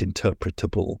and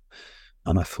interpretable.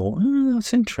 And I thought,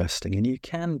 that's interesting. And you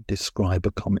can describe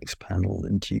a comics panel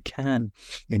and you can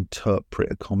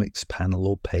interpret a comics panel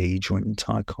or page or an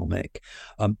entire comic.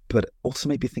 But also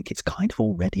made me think it's kind of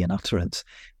already an utterance,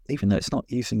 even though it's not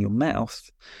using your mouth.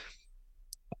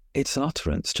 It's an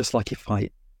utterance, just like if I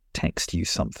text you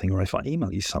something or if I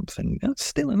email you something, that's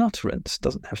still an utterance. It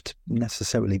doesn't have to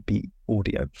necessarily be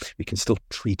audio. We can still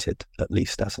treat it at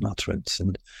least as an utterance.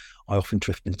 And I often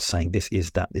drift into saying this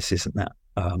is that, this isn't that.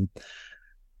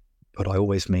 But I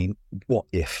always mean, what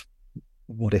if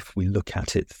we look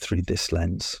at it through this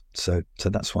lens? So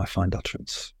that's why I find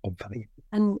utterance of value.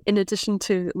 And in addition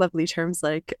to lovely terms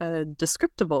like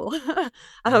descriptible,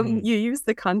 you use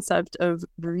the concept of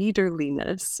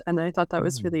readerliness. And I thought that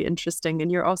was really interesting.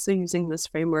 And you're also using this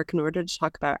framework in order to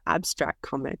talk about abstract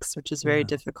comics, which is very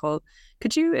difficult.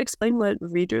 Could you explain what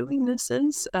readerliness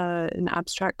is in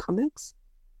abstract comics?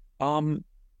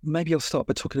 Maybe I'll start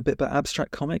by talking a bit about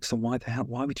abstract comics and why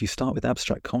would you start with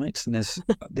abstract comics? And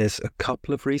there's a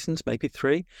couple of reasons, maybe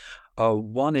three.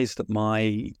 One is that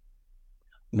my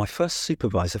first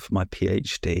supervisor for my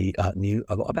PhD knew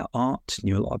a lot about art,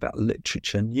 knew a lot about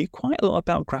literature, knew quite a lot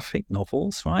about graphic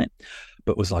novels, right?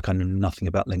 But was like, I know nothing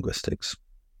about linguistics.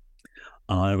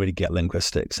 I don't really get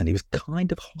linguistics. And he was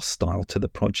kind of hostile to the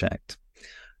project,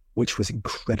 which was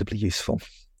incredibly useful.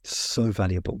 So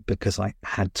valuable, because I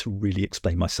had to really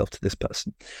explain myself to this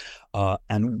person.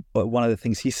 And one of the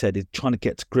things he said is trying to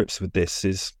get to grips with this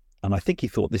is, and I think he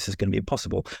thought this is going to be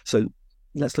impossible. So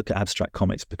let's look at abstract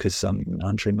comics, because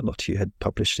Andrei Malotyu had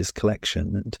published his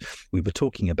collection and we were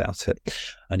talking about it.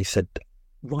 And he said,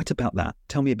 write about that.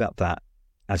 Tell me about that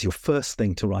as your first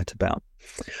thing to write about.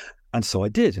 And so I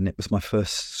did. And it was my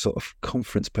first sort of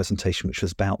conference presentation, which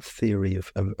was about theory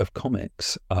of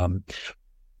comics,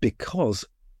 because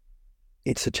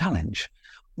it's a challenge.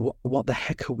 What the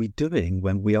heck are we doing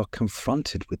when we are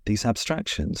confronted with these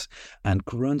abstractions? And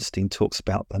Gronstein talks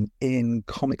about them in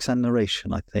Comics and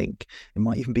Narration, I think. It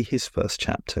might even be his first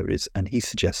chapter, and he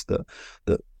suggests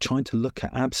that trying to look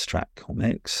at abstract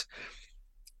comics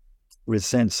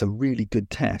presents a really good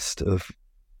test of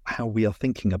how we are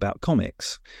thinking about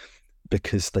comics,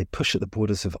 because they push at the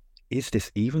borders of, is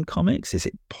this even comics? Is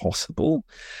it possible?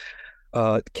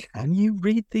 Can you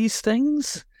read these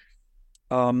things?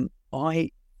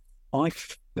 I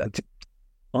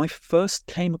first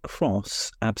came across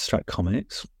abstract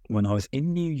comics when I was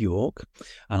in New York,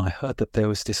 and I heard that there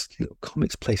was this little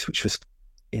comics place which was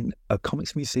in a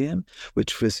comics museum,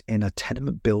 which was in a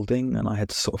tenement building, and I had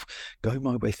to sort of go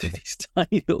my way through these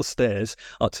tiny little stairs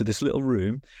up to this little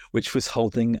room, which was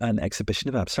holding an exhibition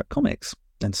of abstract comics.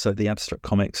 And so the abstract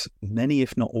comics, many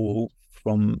if not all,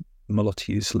 from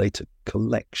Malotyu's later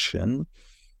collection,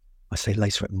 I say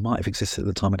later, it might have existed at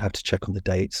the time, I'd have to check on the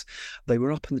dates. They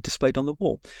were up and displayed on the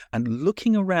wall. And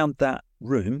looking around that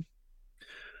room,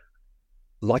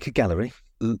 like a gallery,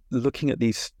 looking at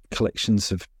these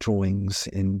collections of drawings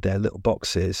in their little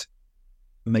boxes,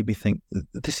 made me think,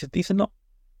 these are not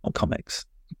comics,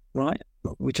 right?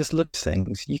 We just look at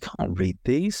things. You can't read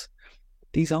these.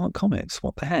 These aren't comics.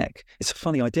 What the heck? It's a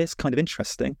funny idea. It's kind of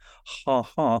interesting. Ha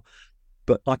ha.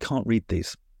 But I can't read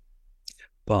these.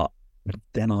 But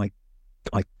then I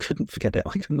I couldn't forget it.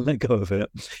 I couldn't let go of it.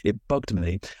 It bugged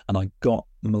me, and I got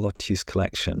Malotti's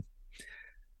collection.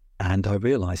 And I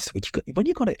realized when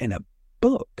you got it in a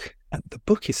book, and the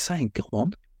book is saying,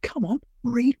 come on,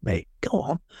 read me. Go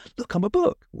on, look, I'm a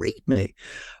book, read me.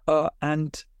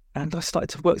 And I started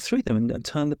to work through them and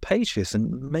turn the pages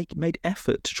and made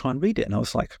effort to try and read it. And I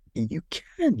was like, you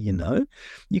can.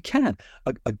 You can.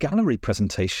 A gallery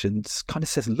presentation kind of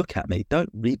says, look at me, don't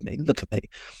read me, look at me.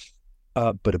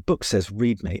 But a book says,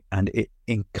 read me, and it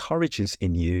encourages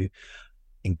in you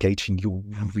engaging your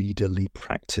readerly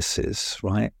practices,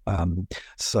 right?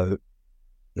 So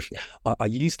I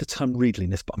use the term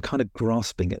readliness, but I'm kind of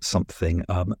grasping at something.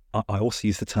 I also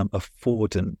use the term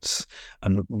affordance,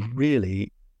 and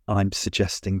really I'm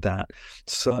suggesting that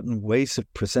certain ways of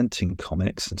presenting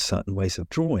comics and certain ways of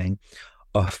drawing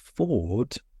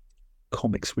afford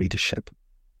comics readership,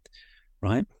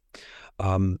 right?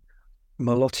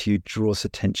 Malotti draws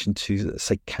attention to,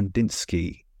 say,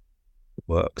 Kandinsky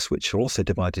works, which are also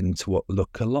divided into what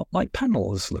look a lot like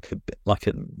panels, look a bit like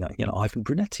Ivan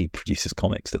Brunetti produces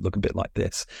comics that look a bit like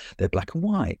this. They're black and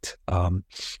white.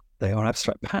 They are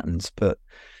abstract patterns, but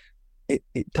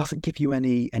it doesn't give you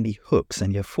any hooks,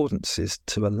 any affordances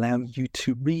to allow you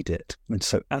to read it. And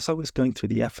so as I was going through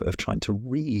the effort of trying to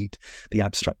read the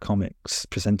abstract comics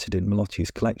presented in Malotti's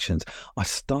collections, I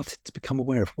started to become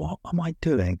aware of, what am I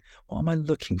doing? What am I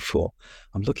looking for?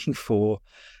 I'm looking for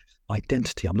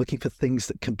identity. I'm looking for things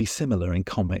that can be similar in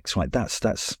comics, right? That's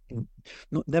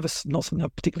not something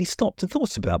I've particularly stopped and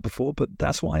thought about before, but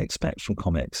that's what I expect from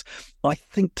comics. I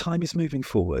think time is moving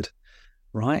forward,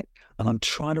 right? And I'm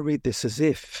trying to read this as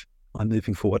if I'm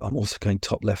moving forward. I'm also going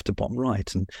top left to bottom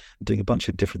right and doing a bunch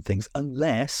of different things,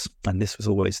 unless, and this was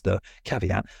always the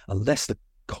caveat, unless the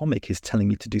comic is telling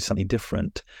me to do something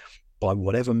different by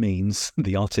whatever means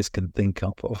the artist can think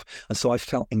up of. And so I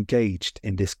felt engaged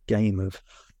in this game of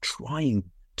trying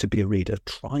to be a reader,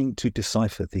 trying to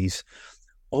decipher these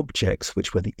objects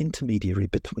which were the intermediary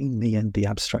between me and the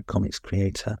abstract comics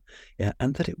creator,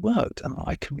 and that it worked, and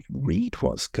I can read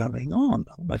what's going on.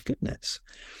 Oh my goodness.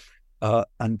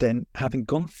 And then having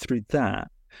gone through that,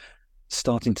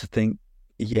 starting to think,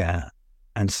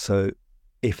 and so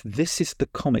if this is the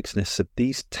comicsness of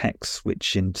these texts,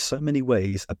 which in so many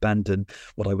ways abandon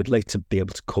what I would later be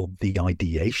able to call the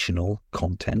ideational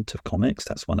content of comics,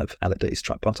 that's one of Halliday's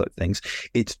tripartite things,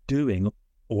 it's doing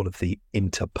all of the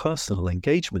interpersonal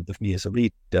engagement of me as a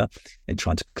reader in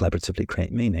trying to collaboratively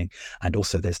create meaning. And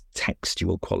also there's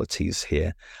textual qualities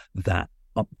here that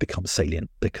become salient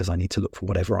because I need to look for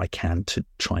whatever I can to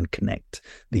try and connect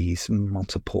these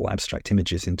multiple abstract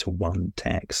images into one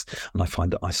text. And I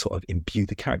find that I sort of imbue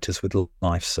the characters with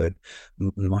life. So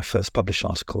my first published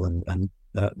article, and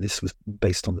this was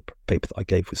based on the paper that I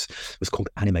gave, was called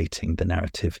Animating the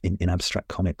Narrative in Abstract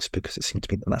Comics, because it seemed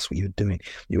to me that that's what you were doing.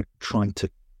 You were trying to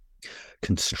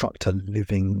construct a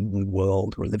living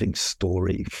world or a living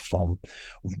story from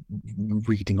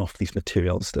reading off these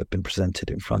materials that have been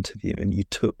presented in front of you, and you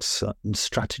took certain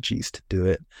strategies to do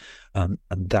it, and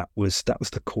that was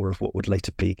the core of what would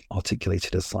later be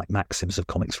articulated as like maxims of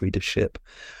comics readership.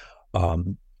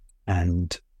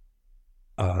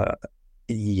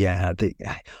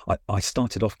 I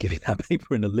started off giving that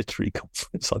paper in a literary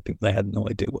conference. I think they had no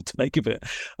idea what to make of it.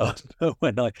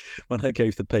 When I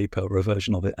gave the paper or a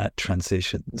version of it at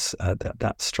Transitions,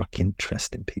 that struck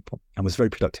interest in people and was very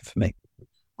productive for me.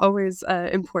 Always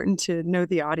important to know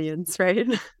the audience, right?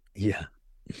 Yeah.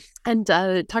 And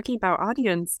talking about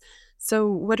audience, so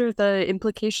what are the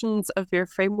implications of your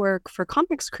framework for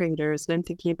comics creators? And I'm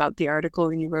thinking about the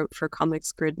article you wrote for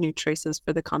Comics Grid, New Choices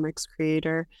for the Comics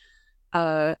Creator.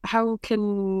 How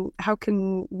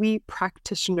can we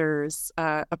practitioners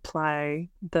apply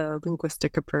the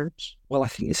linguistic approach? Well, I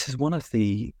think this is one of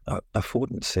the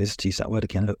affordances, to use that word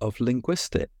again, of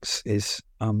linguistics, is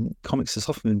comics has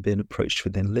often been approached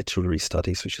within literary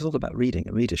studies, which is all about reading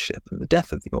and readership and the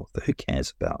death of the author. Who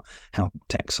cares about how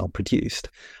texts are produced?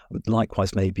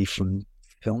 Likewise, maybe from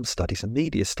film studies and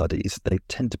media studies, they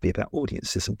tend to be about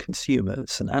audiences and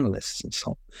consumers and analysts and so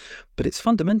on. But it's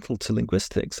fundamental to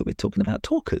linguistics that we're talking about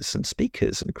talkers and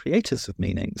speakers and creators of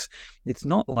meanings. It's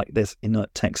not like there's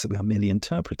inert text that we are merely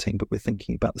interpreting, but we're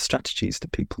thinking about the strategies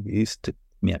that people use to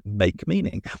make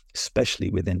meaning,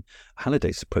 especially within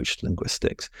Halliday's approach to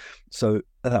linguistics. So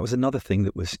that was another thing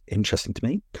that was interesting to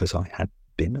me, because I had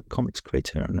been a comics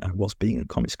creator and was being a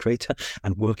comics creator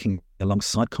and working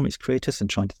alongside comics creators and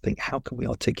trying to think, how can we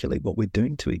articulate what we're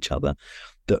doing to each other,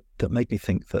 that made me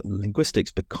think that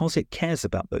linguistics, because it cares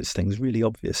about those things really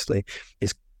obviously,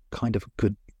 is kind of a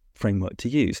good framework to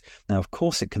use. Now, of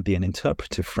course, it can be an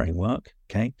interpretive framework,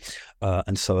 Okay,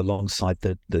 and so alongside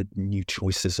the new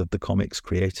choices of the comics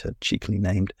creator, cheekily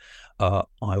named, I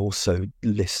also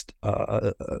list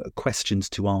questions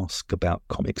to ask about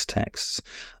comics texts.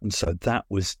 And so that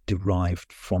was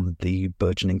derived from the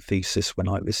burgeoning thesis when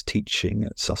I was teaching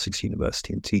at Sussex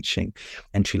University and teaching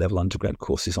entry-level undergrad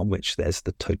courses on which there's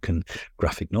the token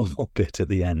graphic novel bit at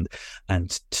the end.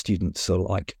 And students are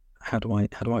like, how do I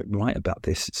write about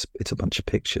this? It's a bunch of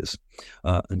pictures.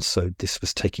 And so this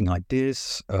was taking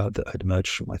ideas that had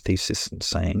emerged from my thesis and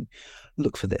saying,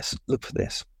 look for this.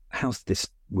 How's this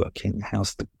working?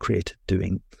 How's the creator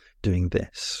doing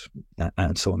this?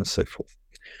 And so on and so forth.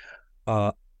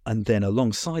 And then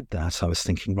alongside that, I was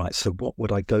thinking, right, so what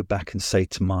would I go back and say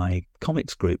to my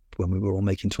comics group when we were all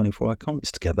making 24-hour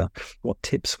comics together? What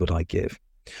tips would I give?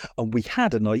 And we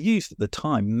had, and I used at the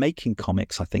time, Making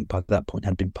Comics, I think by that point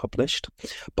had been published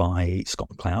by Scott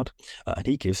McCloud. And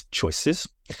he gives choices,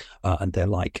 and they're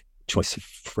like choice of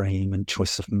frame and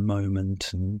choice of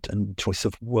moment and choice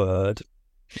of word.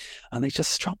 And they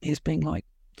just struck me as being like,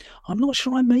 I'm not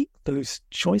sure I make those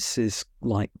choices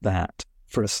like that.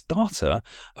 For a starter,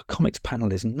 a comics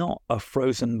panel is not a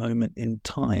frozen moment in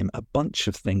time. A bunch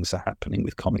of things are happening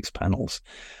with comics panels.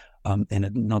 In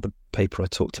another paper, I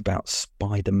talked about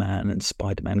Spider-Man and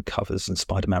Spider-Man covers and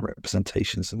Spider-Man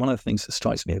representations. And one of the things that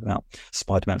strikes me about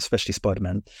Spider-Man, especially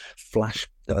Spider-Man splash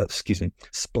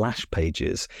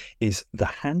pages, is the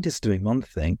hand is doing one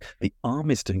thing, the arm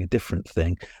is doing a different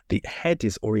thing, the head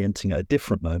is orienting at a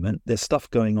different moment. There's stuff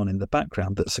going on in the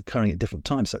background that's occurring at different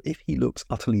times. So if he looks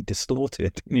utterly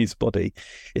distorted in his body,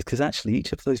 it's because actually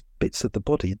each of those bits of the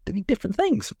body are doing different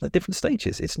things at different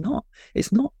stages. It's not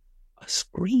a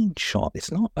screenshot,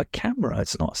 it's not a camera,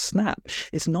 it's not a snap,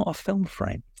 it's not a film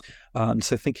frame.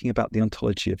 So thinking about the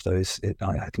ontology of those,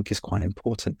 I think is quite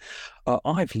important.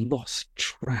 I've lost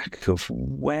track of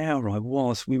where I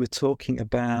was. We were talking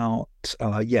about,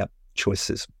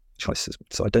 choices.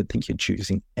 So I don't think you're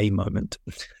choosing a moment.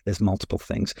 There's multiple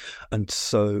things. And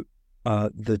so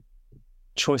the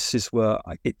choices were,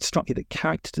 it struck me that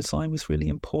character design was really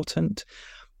important.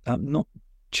 Not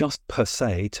just per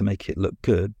se to make it look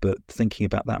good, but thinking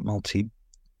about that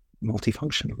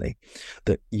multifunctionally,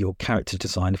 that your character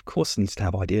design, of course, needs to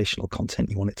have ideational content.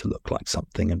 You want it to look like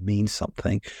something and mean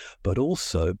something, but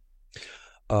also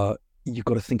you've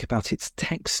got to think about its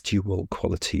textual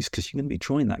qualities, because you're going to be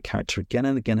drawing that character again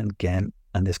and again and again,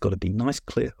 and there's got to be nice,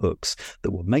 clear hooks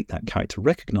that will make that character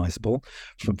recognizable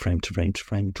from frame to frame to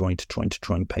frame, drawing to drawing to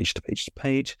drawing, page to page to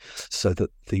page, so that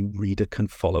the reader can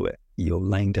follow it. You're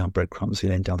laying down breadcrumbs,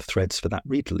 you're laying down threads for that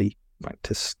readerly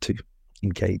practice to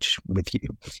engage with you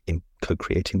in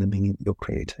co-creating the meaning that you're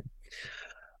creating.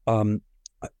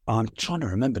 I'm trying to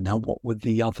remember now what were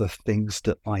the other things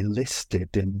that I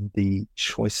listed in the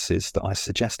choices that I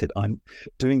suggested. I'm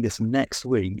doing this next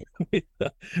week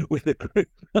with a group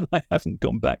and I haven't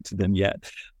gone back to them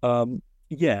yet.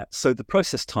 So the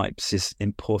process types is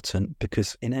important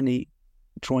because in any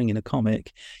drawing in a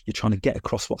comic, you're trying to get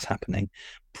across what's happening,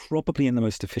 probably in the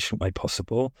most efficient way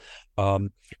possible,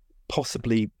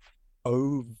 possibly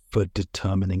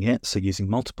over-determining it, so using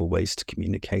multiple ways to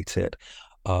communicate it.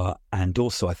 And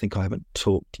also, I think I haven't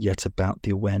talked yet about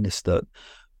the awareness that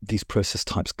these process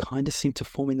types kind of seem to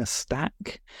form in a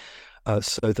stack,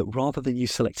 so that rather than you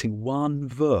selecting one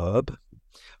verb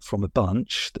from a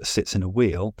bunch that sits in a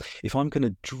wheel, if I'm going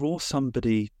to draw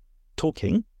somebody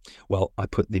talking, well, I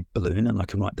put the balloon and I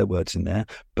can write their words in there,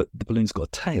 but the balloon's got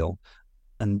a tail,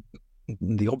 and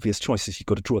the obvious choice is you've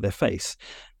got to draw their face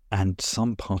and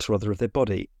some part or other of their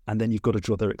body, and then you've got to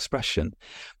draw their expression.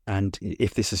 And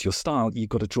if this is your style, you've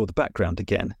got to draw the background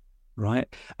again, right?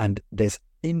 And there's,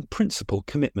 in principle,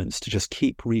 commitments to just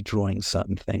keep redrawing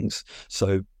certain things.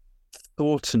 So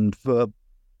thought and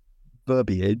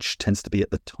verbiage tends to be at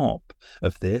the top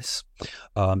of this.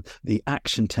 The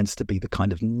action tends to be the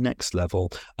kind of next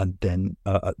level, and then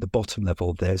at the bottom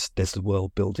level, there's the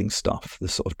world building stuff, the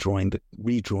sort of redrawing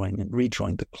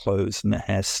the clothes and the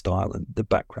hairstyle and the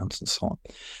backgrounds and so on.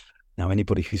 Now,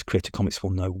 anybody who's created comics will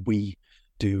know we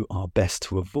do our best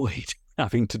to avoid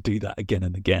having to do that again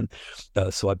and again.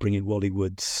 So I bring in Wally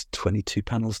Wood's 22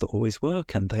 panels that always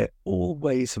work, and they're all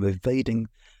ways of evading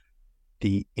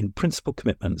the in principle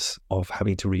commitments of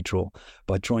having to redraw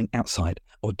by drawing outside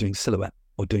or doing silhouette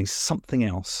or doing something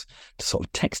else to sort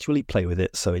of textually play with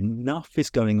it, so enough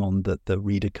is going on that the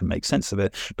reader can make sense of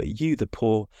it, but you, the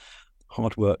poor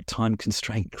hard work, time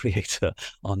constrained creator,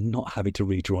 are not having to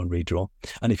redraw.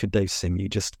 And if you're Dave Sim, you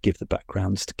just give the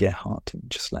backgrounds to Gerhardt and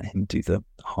just let him do the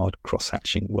hard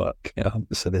cross-hatching work.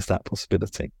 So there's that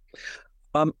possibility.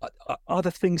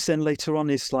 Other things then later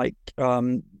on is like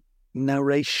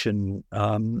narration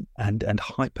and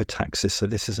hypertaxis. So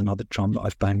this is another drum that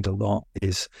I've banged a lot,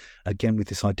 is again with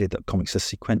this idea that comics are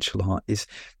sequential art, is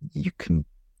you can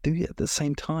do it at the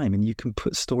same time and you can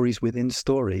put stories within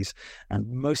stories, and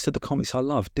most of the comics I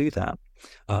love do that,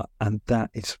 and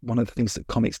that is one of the things that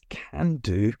comics can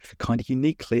do kind of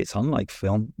uniquely. It's unlike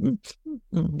film.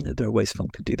 There are ways film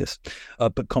can do this,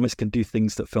 but comics can do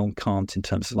things that film can't, in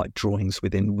terms of like drawings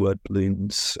within word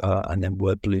balloons, and then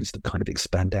word balloons that kind of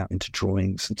expand out into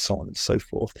drawings and so on and so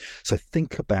forth. So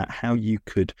think about how you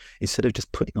could, instead of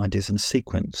just putting ideas in a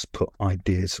sequence, put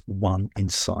ideas one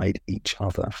inside each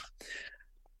other.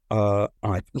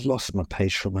 I lost my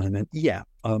page for a moment. Yeah.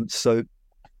 So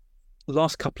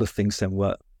last couple of things then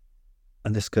were,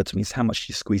 and this occurred to me, is how much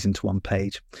you squeeze into one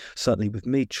page. Certainly with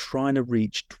me trying to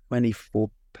reach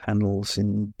 24 panels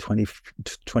in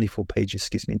 24 pages,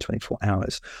 in 24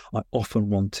 hours, I often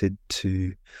wanted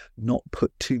to not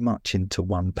put too much into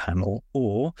one panel,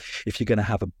 or if you're going to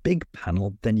have a big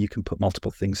panel, then you can put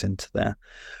multiple things into there.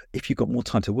 If you've got more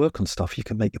time to work on stuff, you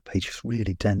can make your pages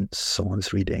really dense. So I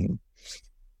was reading,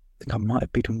 I think I might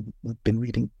have been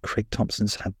reading Craig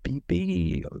Thompson's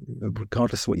Habibi.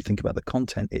 Regardless of what you think about the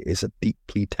content, it is a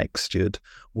deeply textured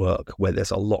work where there's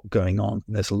a lot going on,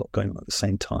 and there's a lot going on at the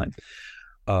same time,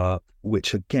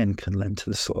 which again can lend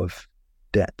to the sort of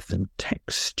depth and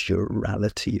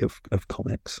texturality of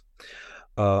comics.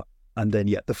 And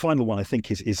then, the final one I think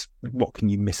is what can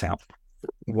you miss out?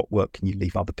 What work can you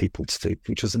leave other people to do?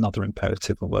 Which was another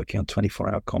imperative of working on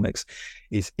 24-hour comics,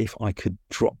 is if I could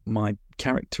drop my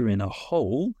character in a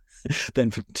hole,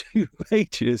 then for 2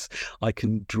 pages I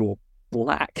can draw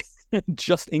black,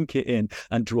 just ink it in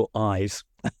and draw eyes,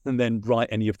 and then write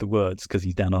any of the words because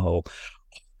he's down a hole.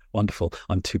 Wonderful.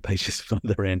 I'm 2 pages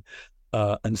further in.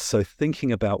 And so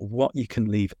thinking about what you can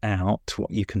leave out,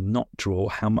 what you can not draw,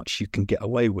 how much you can get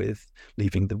away with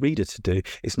leaving the reader to do,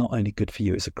 is not only good for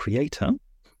you as a creator,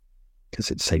 because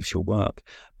it saves your work,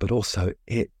 but also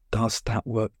it does that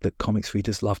work that comics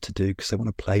readers love to do, because they want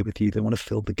to play with you, they want to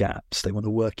fill the gaps, they want to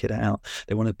work it out,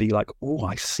 they want to be like, oh,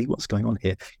 I see what's going on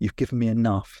here. You've given me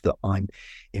enough that I'm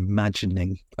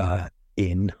imagining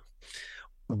in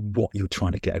what you're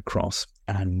trying to get across.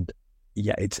 And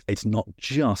it's not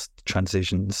just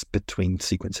transitions between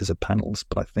sequences of panels,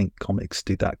 but I think comics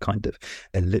do that kind of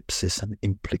ellipsis and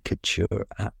implicature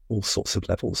at all sorts of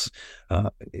levels,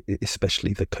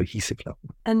 especially the cohesive level.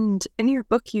 And in your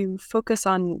book, you focus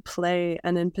on play,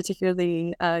 and in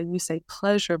particularly, you say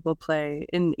pleasurable play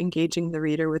in engaging the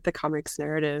reader with the comics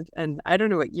narrative. And I don't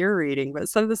know what you're reading, but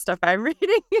some of the stuff I'm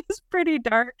reading is pretty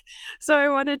dark. So I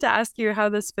wanted to ask you how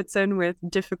this fits in with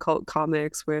difficult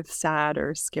comics, with sad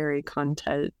or scary content.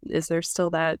 Is there still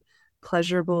that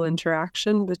pleasurable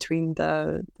interaction between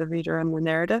the reader and the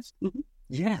narrative? Mm-hmm.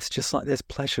 Yes, just like there's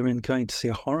pleasure in going to see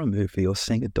a horror movie or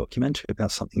seeing a documentary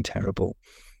about something terrible.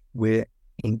 We're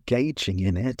engaging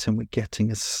in it and we're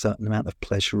getting a certain amount of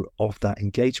pleasure of that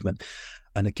engagement.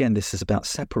 And again, this is about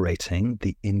separating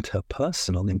the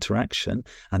interpersonal interaction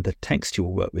and the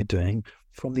textual work we're doing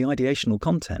from the ideational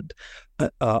content.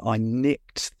 I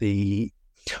nicked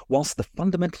whilst the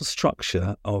fundamental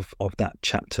structure of that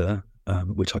chapter,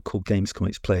 which I call Games,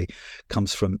 Comics, Play,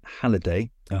 comes from Halliday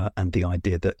and the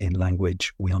idea that in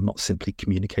language we are not simply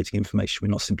communicating information,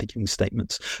 we're not simply giving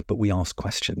statements, but we ask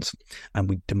questions and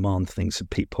we demand things of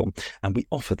people and we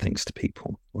offer things to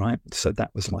people, right? So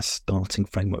that was my starting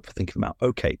framework for thinking about,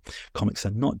 okay, comics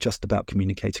are not just about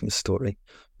communicating a story,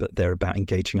 but they're about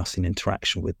engaging us in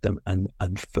interaction with them. And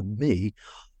for me,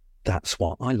 that's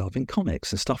what I love in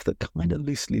comics, and stuff that kind of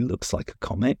loosely looks like a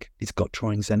comic. It's got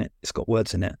drawings in it, it's got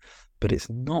words in it, but it's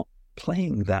not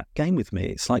playing that game with me.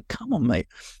 It's like, come on, mate,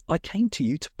 I came to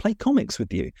you to play comics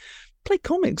with you. Play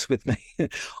comics with me,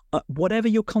 whatever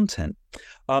your content.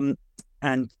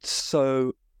 And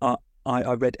so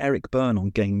I read Eric Byrne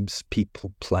on Games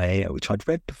People Play, which I'd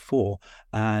read before,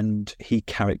 and he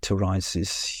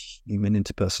characterizes human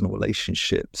interpersonal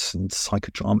relationships and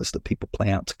psychodramas that people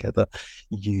play out together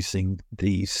using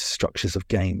these structures of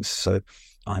games. So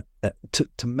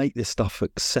to make this stuff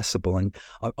accessible, and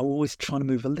I'm always trying to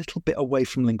move a little bit away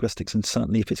from linguistics, and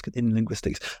certainly if it's in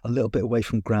linguistics, a little bit away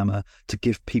from grammar, to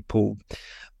give people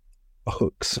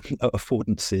hooks,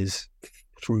 affordances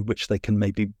through which they can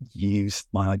maybe use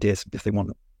my ideas if they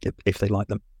want. If they like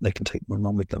them, they can take them and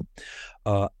run with them.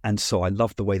 And so I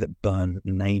love the way that Byrne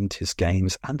named his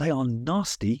games, and they are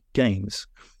nasty games.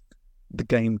 The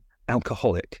game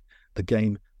Alcoholic, the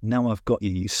game Now I've Got You,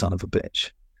 You Son of a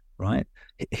Bitch, right?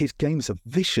 His games are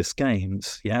vicious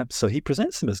games, yeah? So he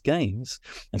presents them as games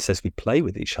and says we play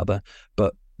with each other,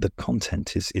 but the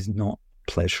content is not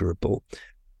pleasurable,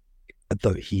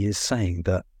 though he is saying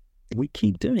that we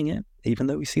keep doing it, even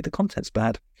though we see the content's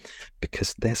bad,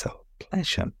 because there's a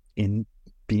pleasure in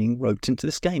being roped into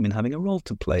this game and having a role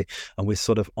to play. And we're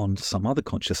sort of on some other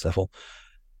conscious level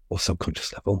or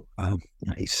subconscious level.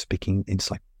 He's speaking in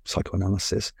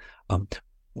psychoanalysis.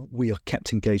 We are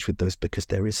kept engaged with those because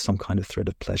there is some kind of thread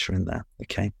of pleasure in there.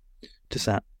 Okay. Does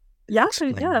that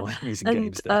explain why I'm using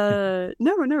games there?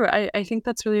 No, I think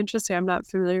that's really interesting. I'm not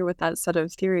familiar with that set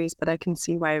of theories, but I can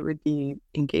see why it would be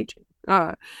engaging.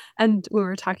 And when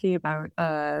we're talking about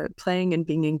playing and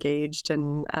being engaged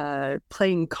and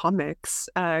playing comics,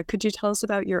 could you tell us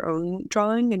about your own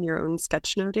drawing and your own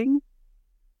sketchnoting?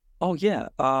 Oh, yeah.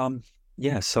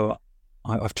 So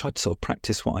I've tried to sort of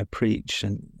practice what I preach.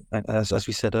 And as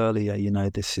we said earlier,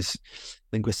 this is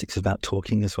linguistics about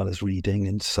talking as well as reading.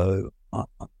 And so,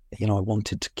 I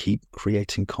wanted to keep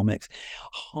creating comics.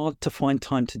 Hard to find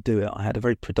time to do it. I had a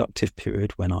very productive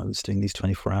period when I was doing these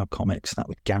 24-hour comics that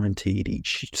would guaranteed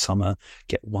each summer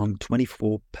get one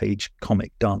 24-page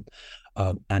comic done.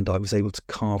 And I was able to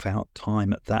carve out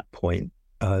time at that point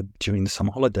during the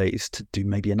summer holidays to do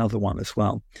maybe another one as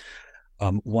well.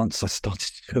 Once I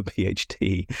started to do a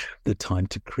PhD, the time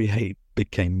to create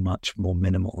became much more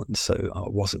minimal. And so I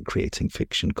wasn't creating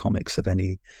fiction comics of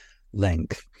any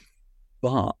length.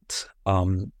 But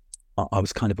I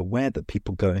was kind of aware that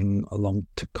people going along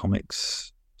to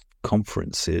comics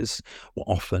conferences were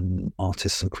often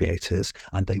artists and creators,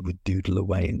 and they would doodle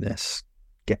away in their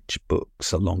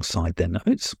sketchbooks alongside their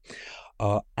notes.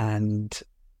 And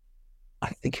I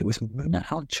think it was Muna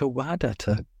Al-Jawad at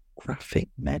a graphic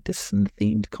medicine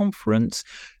themed conference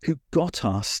who got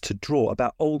us to draw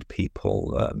about old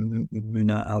people.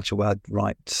 Muna Al-Jawad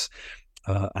writes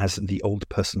as the old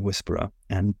person whisperer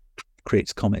and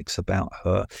creates comics about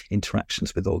her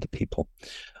interactions with older people,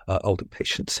 older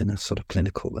patients in a sort of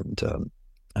clinical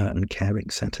and caring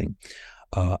setting.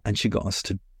 And she got us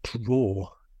to draw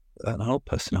an old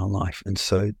person in our life. And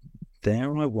so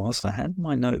there I was, I had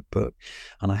my notebook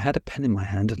and I had a pen in my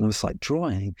hand and I was like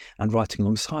drawing and writing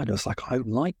alongside. I was like, I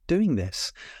like doing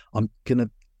this. I'm going to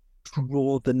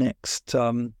draw the next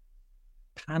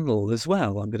panel as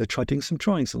well. I'm going to try doing some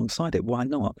drawings alongside it. Why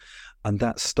not? And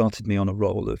that started me on a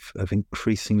roll of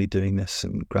increasingly doing this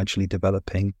and gradually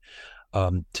developing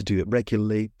to do it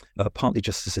regularly, partly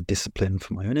just as a discipline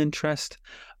for my own interest,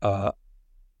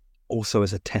 also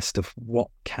as a test of what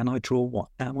can I draw, what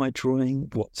am I drawing,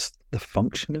 what's the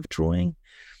function of drawing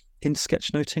in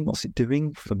sketchnoting, what's it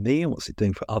doing for me and what's it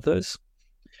doing for others.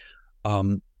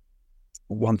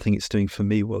 One thing it's doing for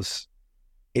me was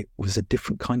it was a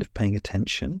different kind of paying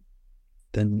attention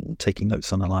than taking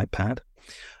notes on an iPad.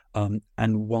 And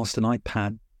whilst an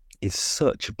iPad is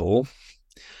searchable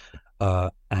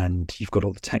and you've got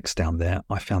all the text down there,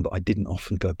 I found that I didn't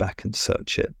often go back and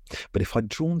search it. But if I'd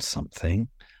drawn something,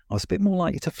 I was a bit more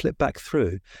likely to flip back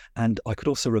through. And I could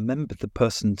also remember the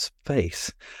person's face,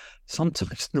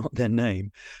 sometimes not their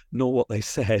name, nor what they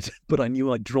said, but I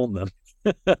knew I'd drawn them.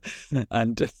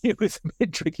 And it was a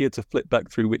bit trickier to flip back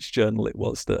through which journal it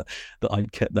was that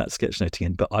I'd kept that sketchnoting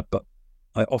in. But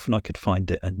I often could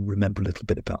find it and remember a little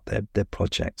bit about their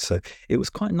project. So it was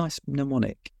quite a nice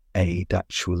mnemonic aid,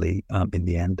 actually, in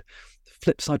the end. The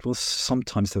flip side was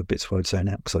sometimes there were bits where I'd zone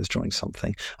out because I was drawing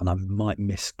something and I might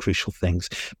miss crucial things.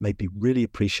 Maybe really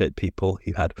appreciate people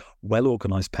who had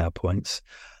well-organized PowerPoints,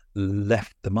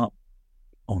 left them up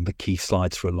on the key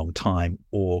slides for a long time,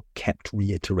 or kept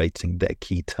reiterating their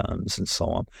key terms and so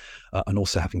on. And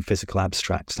also having physical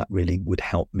abstracts that really would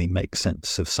help me make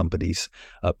sense of somebody's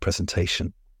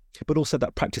presentation. But also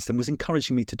that practice then was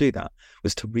encouraging me to do that,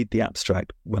 was to read the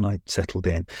abstract when I settled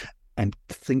in and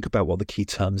think about what the key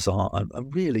terms are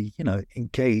and really,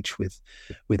 engage with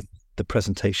the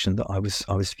presentation that I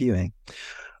was viewing.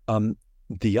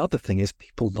 The other thing is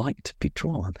people like to be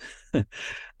drawn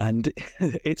and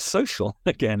it's social.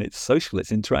 Again, it's social,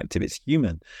 it's interactive, it's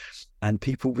human. And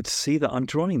people would see that I'm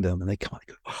drawing them and they kind of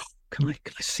go, oh, can I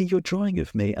see your drawing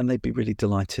of me? And they'd be really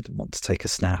delighted and want to take a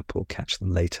snap or catch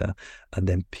them later. And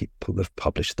then people have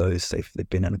published those. They've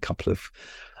been in a couple of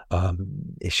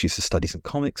issues of Studies in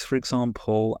Comics, for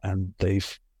example, and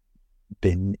they've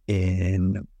been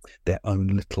in their own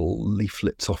little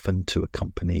leaflets often to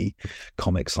accompany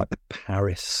comics, like the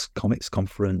Paris Comics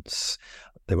Conference.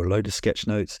 There were a load of sketch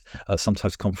notes.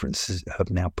 Sometimes conferences have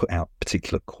now put out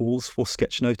particular calls for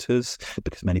sketchnoters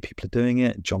because many people are doing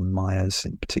it. John Myers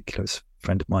in particular is a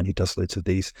friend of mine who does loads of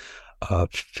these.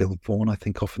 Phil Vaughan, I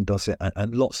think, often does it,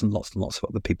 and lots and lots and lots of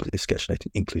other people do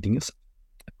sketchnoting, including yourself,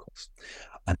 of course.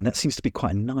 And that seems to be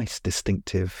quite a nice,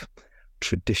 distinctive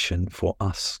tradition for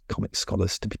us comic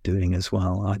scholars to be doing as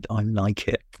well. I like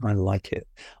it. I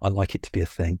like it to be a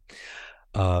thing.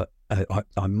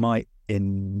 I might,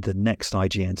 in the next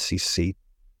IGNCC,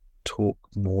 talk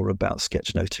more about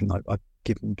sketchnoting. I've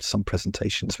given some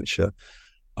presentations which have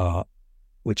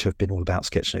been all about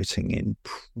sketchnoting in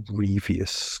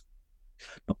previous,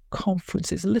 not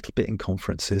conferences, a little bit in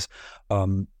conferences,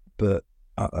 but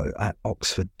at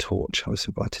Oxford Torch, I was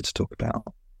invited to talk about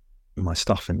my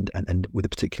stuff and with a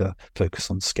particular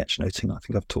focus on sketchnoting. I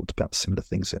think I've talked about similar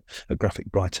things at Graphic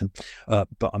Brighton,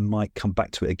 but I might come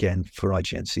back to it again for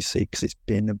IGNCC because it's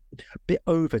been a bit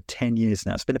over 10 years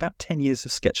now. It's been about 10 years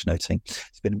of sketchnoting.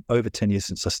 It's been over 10 years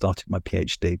since I started my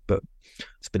PhD, but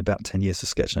it's been about 10 years of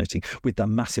sketchnoting with that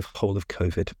massive hole of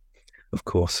COVID, of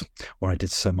course, where I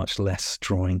did so much less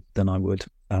drawing than I would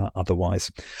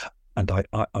otherwise. And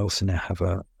I also now have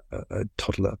a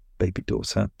toddler baby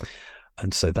daughter.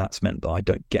 And so that's meant that I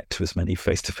don't get to as many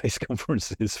face-to-face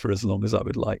conferences for as long as I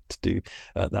would like to do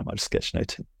that much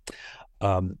sketchnoting.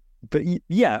 But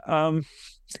yeah,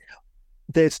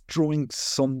 there's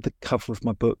drawings on the cover of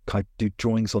my book. I do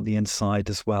drawings on the inside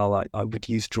as well. I would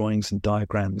use drawings and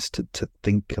diagrams to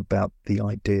think about the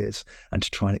ideas and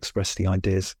to try and express the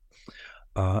ideas.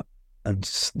 And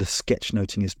the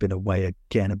sketchnoting has been a way,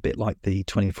 again, a bit like the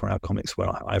 24-hour comics,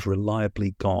 where I've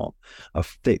reliably got a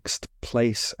fixed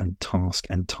place and task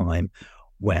and time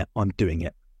where I'm doing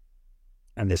it.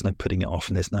 And there's no putting it off,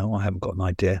 and there's no, I haven't got an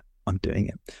idea, I'm doing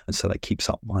it. And so that keeps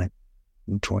up my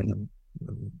drawing and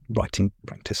writing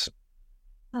practice.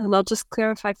 And I'll just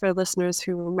clarify for listeners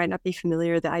who might not be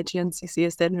familiar, the IGNCC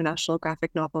is the International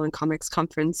Graphic Novel and Comics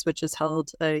Conference, which is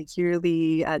held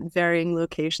yearly at varying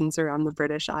locations around the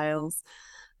British Isles.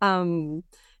 And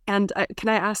can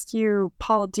I ask you,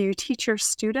 Paul, do you teach your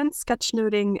students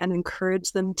sketchnoting and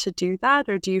encourage them to do that,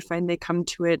 or do you find they come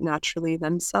to it naturally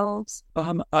themselves?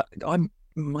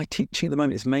 My teaching at the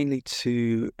moment is mainly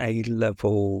to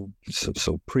A-level, sort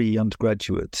of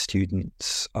pre-undergraduate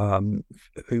students,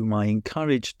 whom I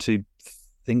encourage to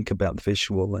think about the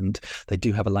visual, and they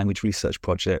do have a language research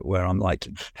project where I'm like,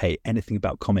 hey, anything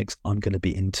about comics I'm going to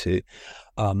be into.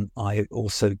 I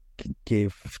also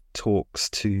give talks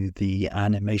to the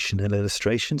animation and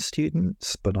illustration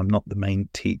students, but I'm not the main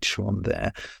teacher on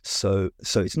there. So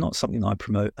it's not something I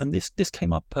promote. And this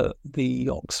came up at the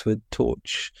Oxford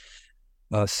Torch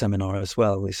seminar as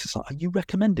well. It's just like, are you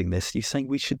recommending this? Are you saying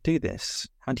we should do this?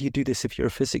 How do you do this if you're a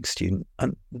physics student?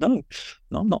 And no,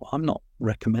 I'm not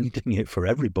recommending it for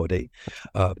everybody,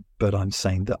 but I'm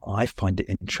saying that I find it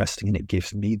interesting and it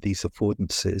gives me these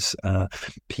affordances.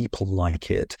 People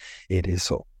like it. It is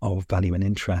of value and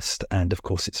interest, and of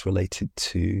course it's related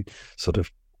to sort of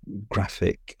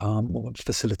graphic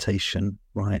facilitation,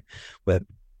 right, where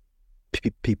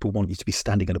people want you to be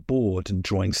standing at a board and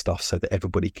drawing stuff so that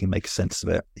everybody can make sense of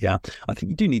it. Yeah, I think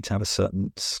you do need to have a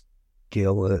certain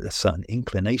skill, a certain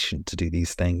inclination to do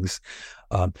these things.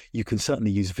 You can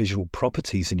certainly use visual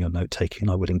properties in your note-taking.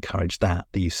 I would encourage that,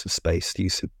 the use of space, the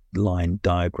use of line,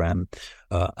 diagram,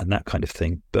 and that kind of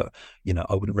thing. But,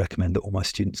 I wouldn't recommend that all my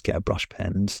students get a brush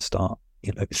pen and start,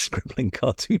 scribbling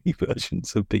cartoony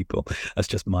versions of people. That's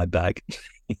just my bag.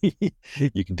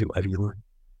 You can do whatever you like.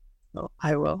 Oh,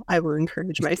 I will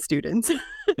encourage my students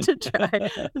to try.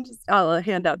 I'll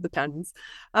hand out the pens.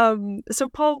 So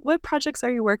Paul, what projects are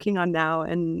you working on now?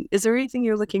 And is there anything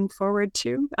you're looking forward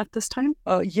to at this time?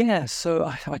 Yeah, so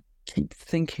I keep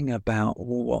thinking about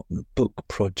what book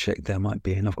project there might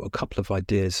be. And I've got a couple of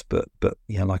ideas, but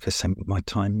like I said, my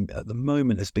time at the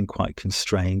moment has been quite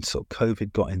constrained. So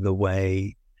COVID got in the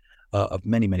way of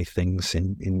many things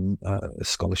in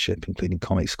scholarship, including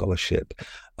comic scholarship,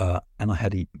 and I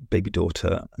had a baby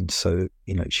daughter, and so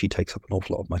she takes up an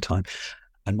awful lot of my time,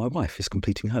 and my wife is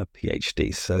completing her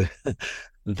PhD, so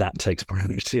that takes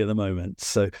priority at the moment.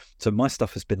 So my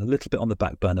stuff has been a little bit on the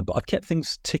back burner, but I've kept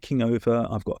things ticking over.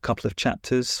 I've got a couple of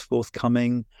chapters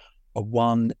forthcoming.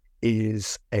 One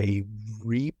is a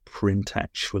reprint,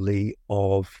 actually,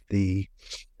 of the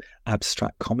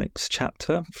abstract comics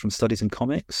chapter from Studies in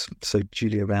Comics. So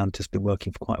Julia Round has been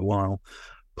working for quite a while,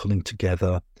 pulling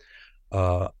together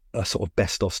a sort of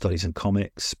best of Studies in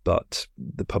Comics, but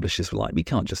the publishers were like, we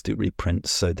can't just do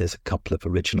reprints. So there's a couple of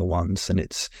original ones, and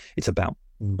it's about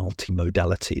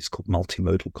multimodality. It's called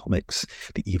Multimodal Comics,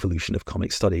 the evolution of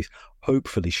comic studies.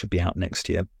 Hopefully should be out next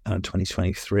year,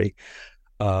 2023.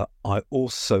 I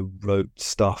also wrote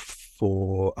stuff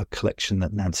for a collection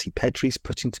that Nancy Pedri's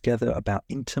putting together about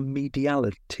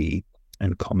intermediality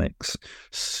and comics.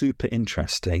 Super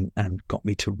interesting, and got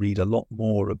me to read a lot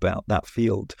more about that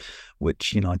field,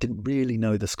 which, I didn't really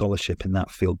know the scholarship in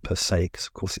that field per se, because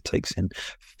of course it takes in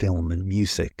film and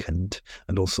music and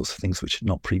all sorts of things which had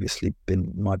not previously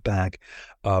been my bag.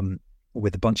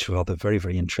 with a bunch of other very,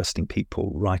 very interesting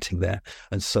people writing there.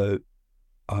 And so,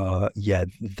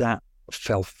 that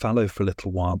fell fallow for a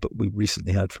little while, but we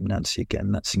recently heard from Nancy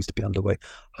again. That seems to be underway.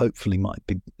 Hopefully might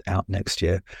be out next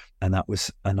year. And that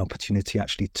was an opportunity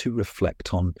actually to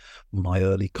reflect on my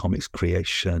early comics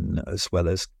creation, as well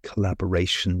as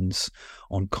collaborations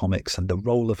on comics and the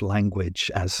role of language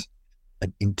as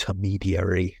an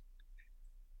intermediary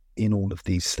in all of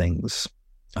these things.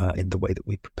 In the way that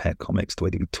we prepare comics, the way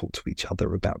that we talk to each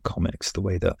other about comics, the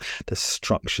way that the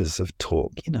structures of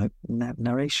talk,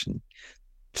 narration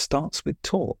starts with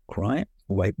talk, right?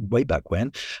 Way back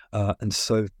when. And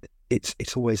so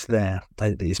it's always there.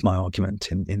 That is my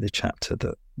argument in the chapter,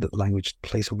 that language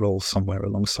plays a role somewhere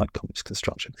alongside comics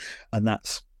construction. And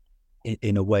that's,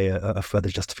 in a way, a further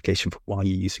justification for why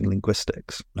you're using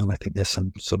linguistics. And I think there's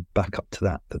some sort of backup to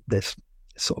that there's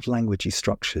sort of languagey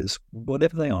structures,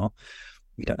 whatever they are,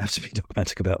 we don't have to be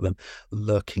dogmatic about them,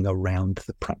 lurking around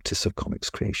the practice of comics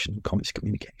creation and comics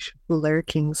communication.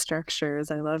 Lurking structures.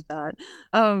 I love that.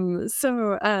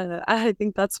 So I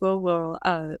think that's where we'll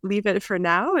leave it for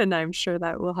now. And I'm sure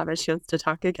that we'll have a chance to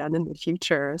talk again in the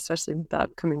future, especially with the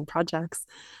upcoming projects.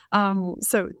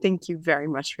 So thank you very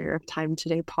much for your time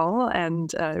today, Paul.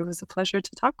 And it was a pleasure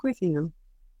to talk with you.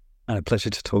 And a pleasure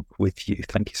to talk with you.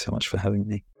 Thank you so much for having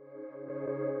me.